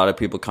had like a lot of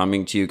people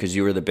coming to you because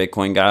you were the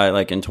Bitcoin guy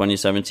like in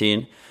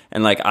 2017.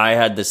 And like I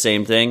had the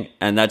same thing.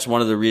 And that's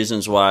one of the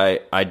reasons why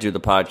I do the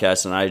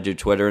podcast and I do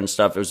Twitter and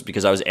stuff. It was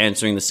because I was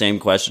answering the same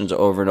questions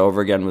over and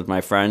over again with my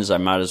friends. I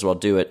might as well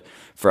do it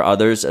for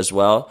others as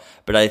well.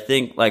 But I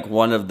think like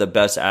one of the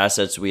best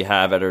assets we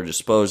have at our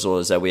disposal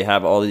is that we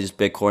have all these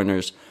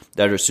Bitcoiners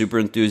that are super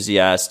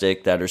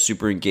enthusiastic, that are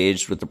super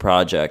engaged with the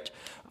project.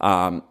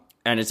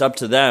 And it's up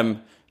to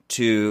them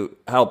to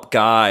help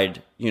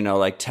guide,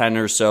 like 10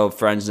 or so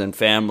friends and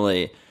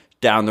family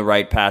down the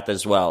right path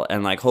as well.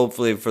 And like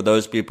hopefully for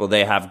those people,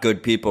 they have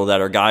good people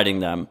that are guiding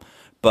them.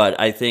 But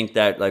I think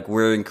that like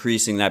we're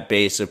increasing that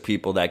base of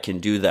people that can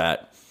do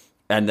that.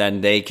 And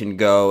then they can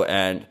go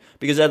and,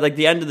 because at like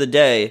the end of the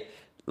day,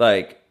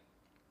 like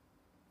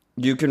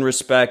you can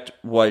respect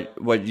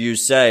what you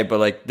say,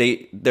 but like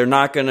they're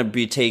not going to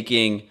be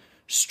taking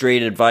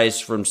straight advice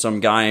from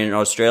some guy in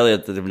Australia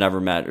that they've never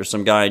met or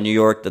some guy in New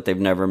York that they've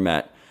never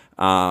met.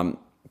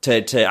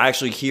 To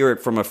actually hear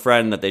it from a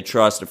friend that they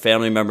trust, a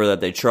family member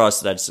that they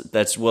trust,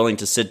 that's willing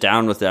to sit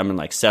down with them and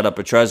like set up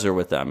a Trezor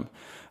with them,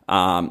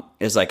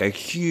 is like a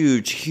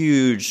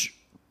huge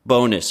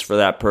bonus for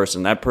that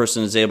person. That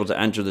person is able to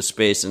enter the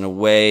space in a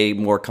way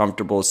more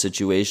comfortable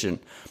situation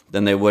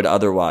than they would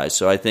otherwise.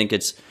 So I think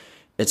it's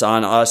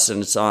on us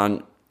and it's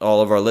on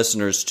all of our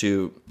listeners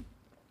to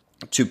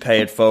to pay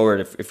it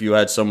forward. If you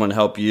had someone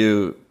help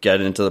you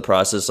get into the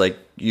process, like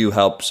you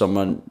help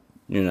someone,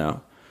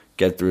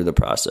 get through the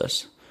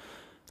process.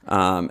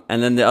 And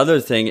then the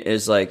other thing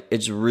is like,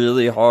 it's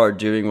really hard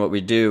doing what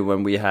we do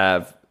when we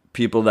have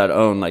people that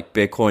own like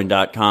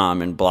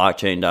Bitcoin.com and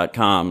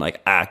blockchain.com,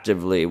 like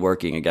actively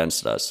working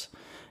against us.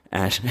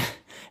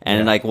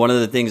 And like one of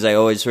the things I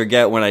always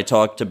forget when I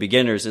talk to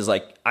beginners is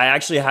like, I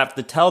actually have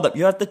to tell them,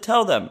 you have to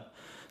tell them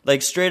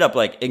like straight up,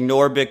 like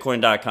ignore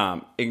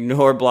Bitcoin.com,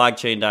 ignore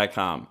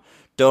blockchain.com.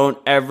 Don't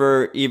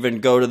ever even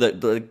go to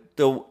the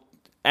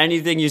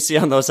anything you see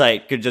on those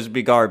sites could just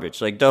be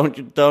garbage. Like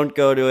don't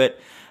go to it.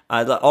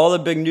 All the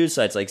big news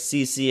sites like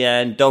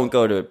CCN, don't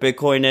go to it.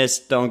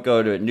 Bitcoinist, don't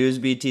go to it.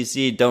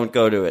 NewsBTC, don't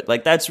go to it.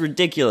 Like that's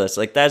ridiculous.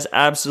 Like that's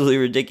absolutely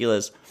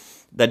ridiculous.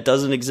 That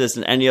doesn't exist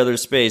in any other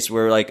space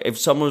where like if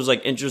someone was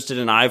like interested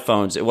in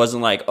iPhones, it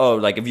wasn't like, oh,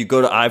 like if you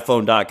go to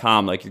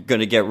iPhone.com, like you're going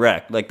to get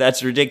wrecked. Like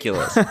that's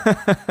ridiculous.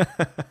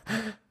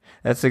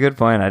 That's a good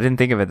point. I didn't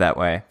think of it that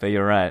way, but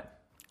you're right.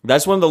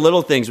 That's one of the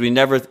little things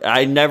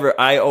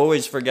I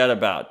always forget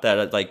about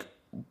that. Like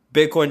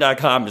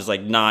Bitcoin.com is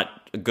like not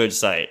a good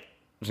site.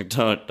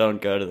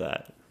 Don't go to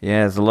that. Yeah,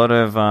 there's a lot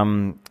of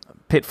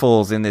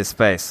pitfalls in this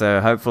space.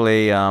 So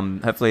hopefully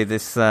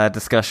this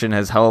discussion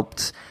has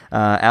helped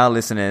our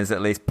listeners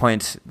at least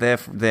point their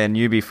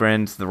newbie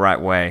friends the right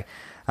way.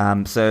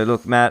 So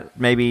look, Matt,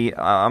 maybe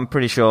I'm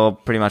pretty sure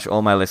pretty much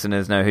all my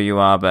listeners know who you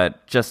are,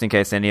 but just in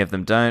case any of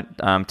them don't,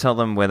 tell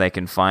them where they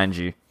can find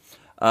you.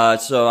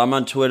 So I'm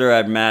on Twitter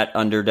at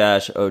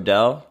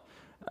Matt_Odell.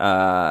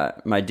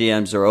 My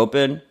DMs are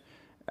open.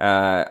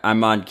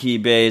 I'm on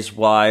Keybase,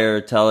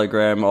 Wire,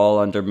 Telegram, all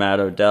under Matt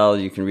Odell.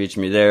 You can reach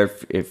me there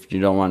if you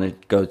don't want to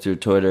go through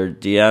Twitter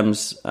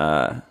DMs.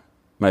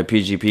 My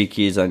PGP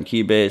keys on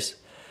Keybase.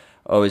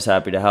 Always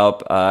happy to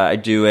help. I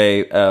do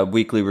a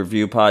weekly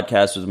review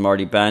podcast with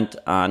Marty Bent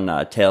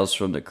on Tales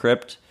from the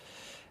Crypt.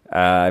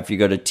 If you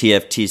go to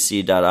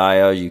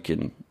tftc.io, you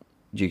can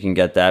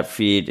get that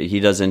feed.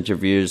 He does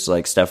interviews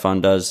like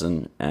Stefan does,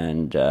 and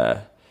I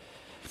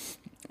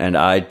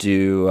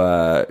do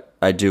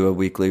a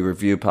weekly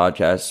review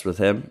podcast with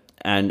him.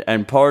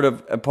 And part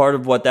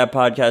of what that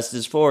podcast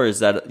is for is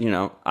that,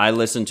 I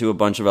listen to a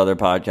bunch of other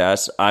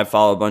podcasts. I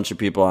follow a bunch of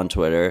people on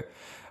Twitter.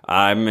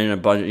 I'm in a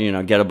bunch,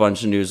 get a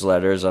bunch of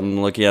newsletters.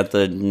 I'm looking at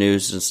the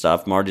news and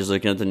stuff. Marty's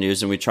looking at the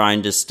news, and we try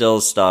and distill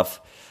stuff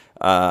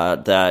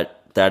that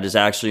is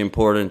actually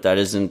important, that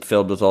isn't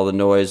filled with all the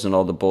noise and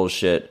all the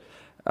bullshit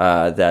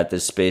that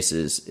this space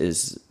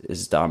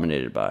is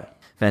dominated by.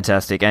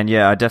 Fantastic. And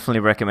yeah, I definitely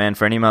recommend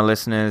for any of my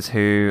listeners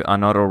who are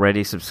not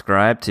already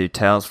subscribed to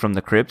Tales from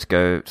the Crypt,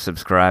 go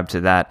subscribe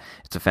to that.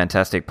 It's a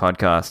fantastic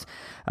podcast.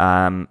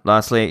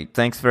 Lastly,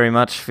 thanks very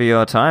much for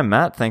your time,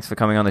 Matt. Thanks for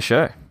coming on the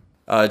show.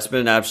 It's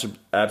been an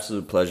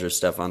absolute pleasure,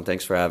 Stefan.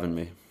 Thanks for having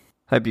me.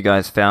 Hope you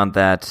guys found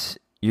that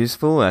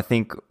useful. I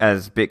think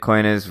as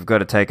Bitcoiners, we've got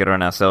to take it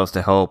on ourselves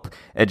to help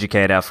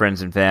educate our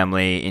friends and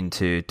family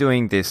into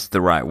doing this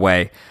the right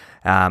way.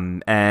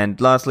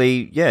 And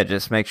lastly,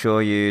 just make sure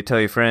you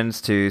tell your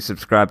friends to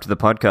subscribe to the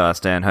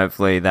podcast, and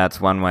hopefully that's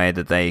one way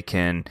that they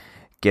can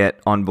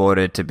get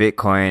onboarded to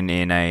Bitcoin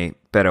in a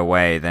better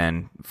way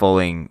than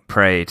falling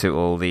prey to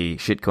all the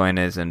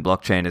shitcoiners and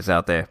blockchainers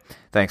out there.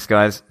 Thanks,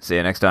 guys. See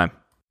you next time.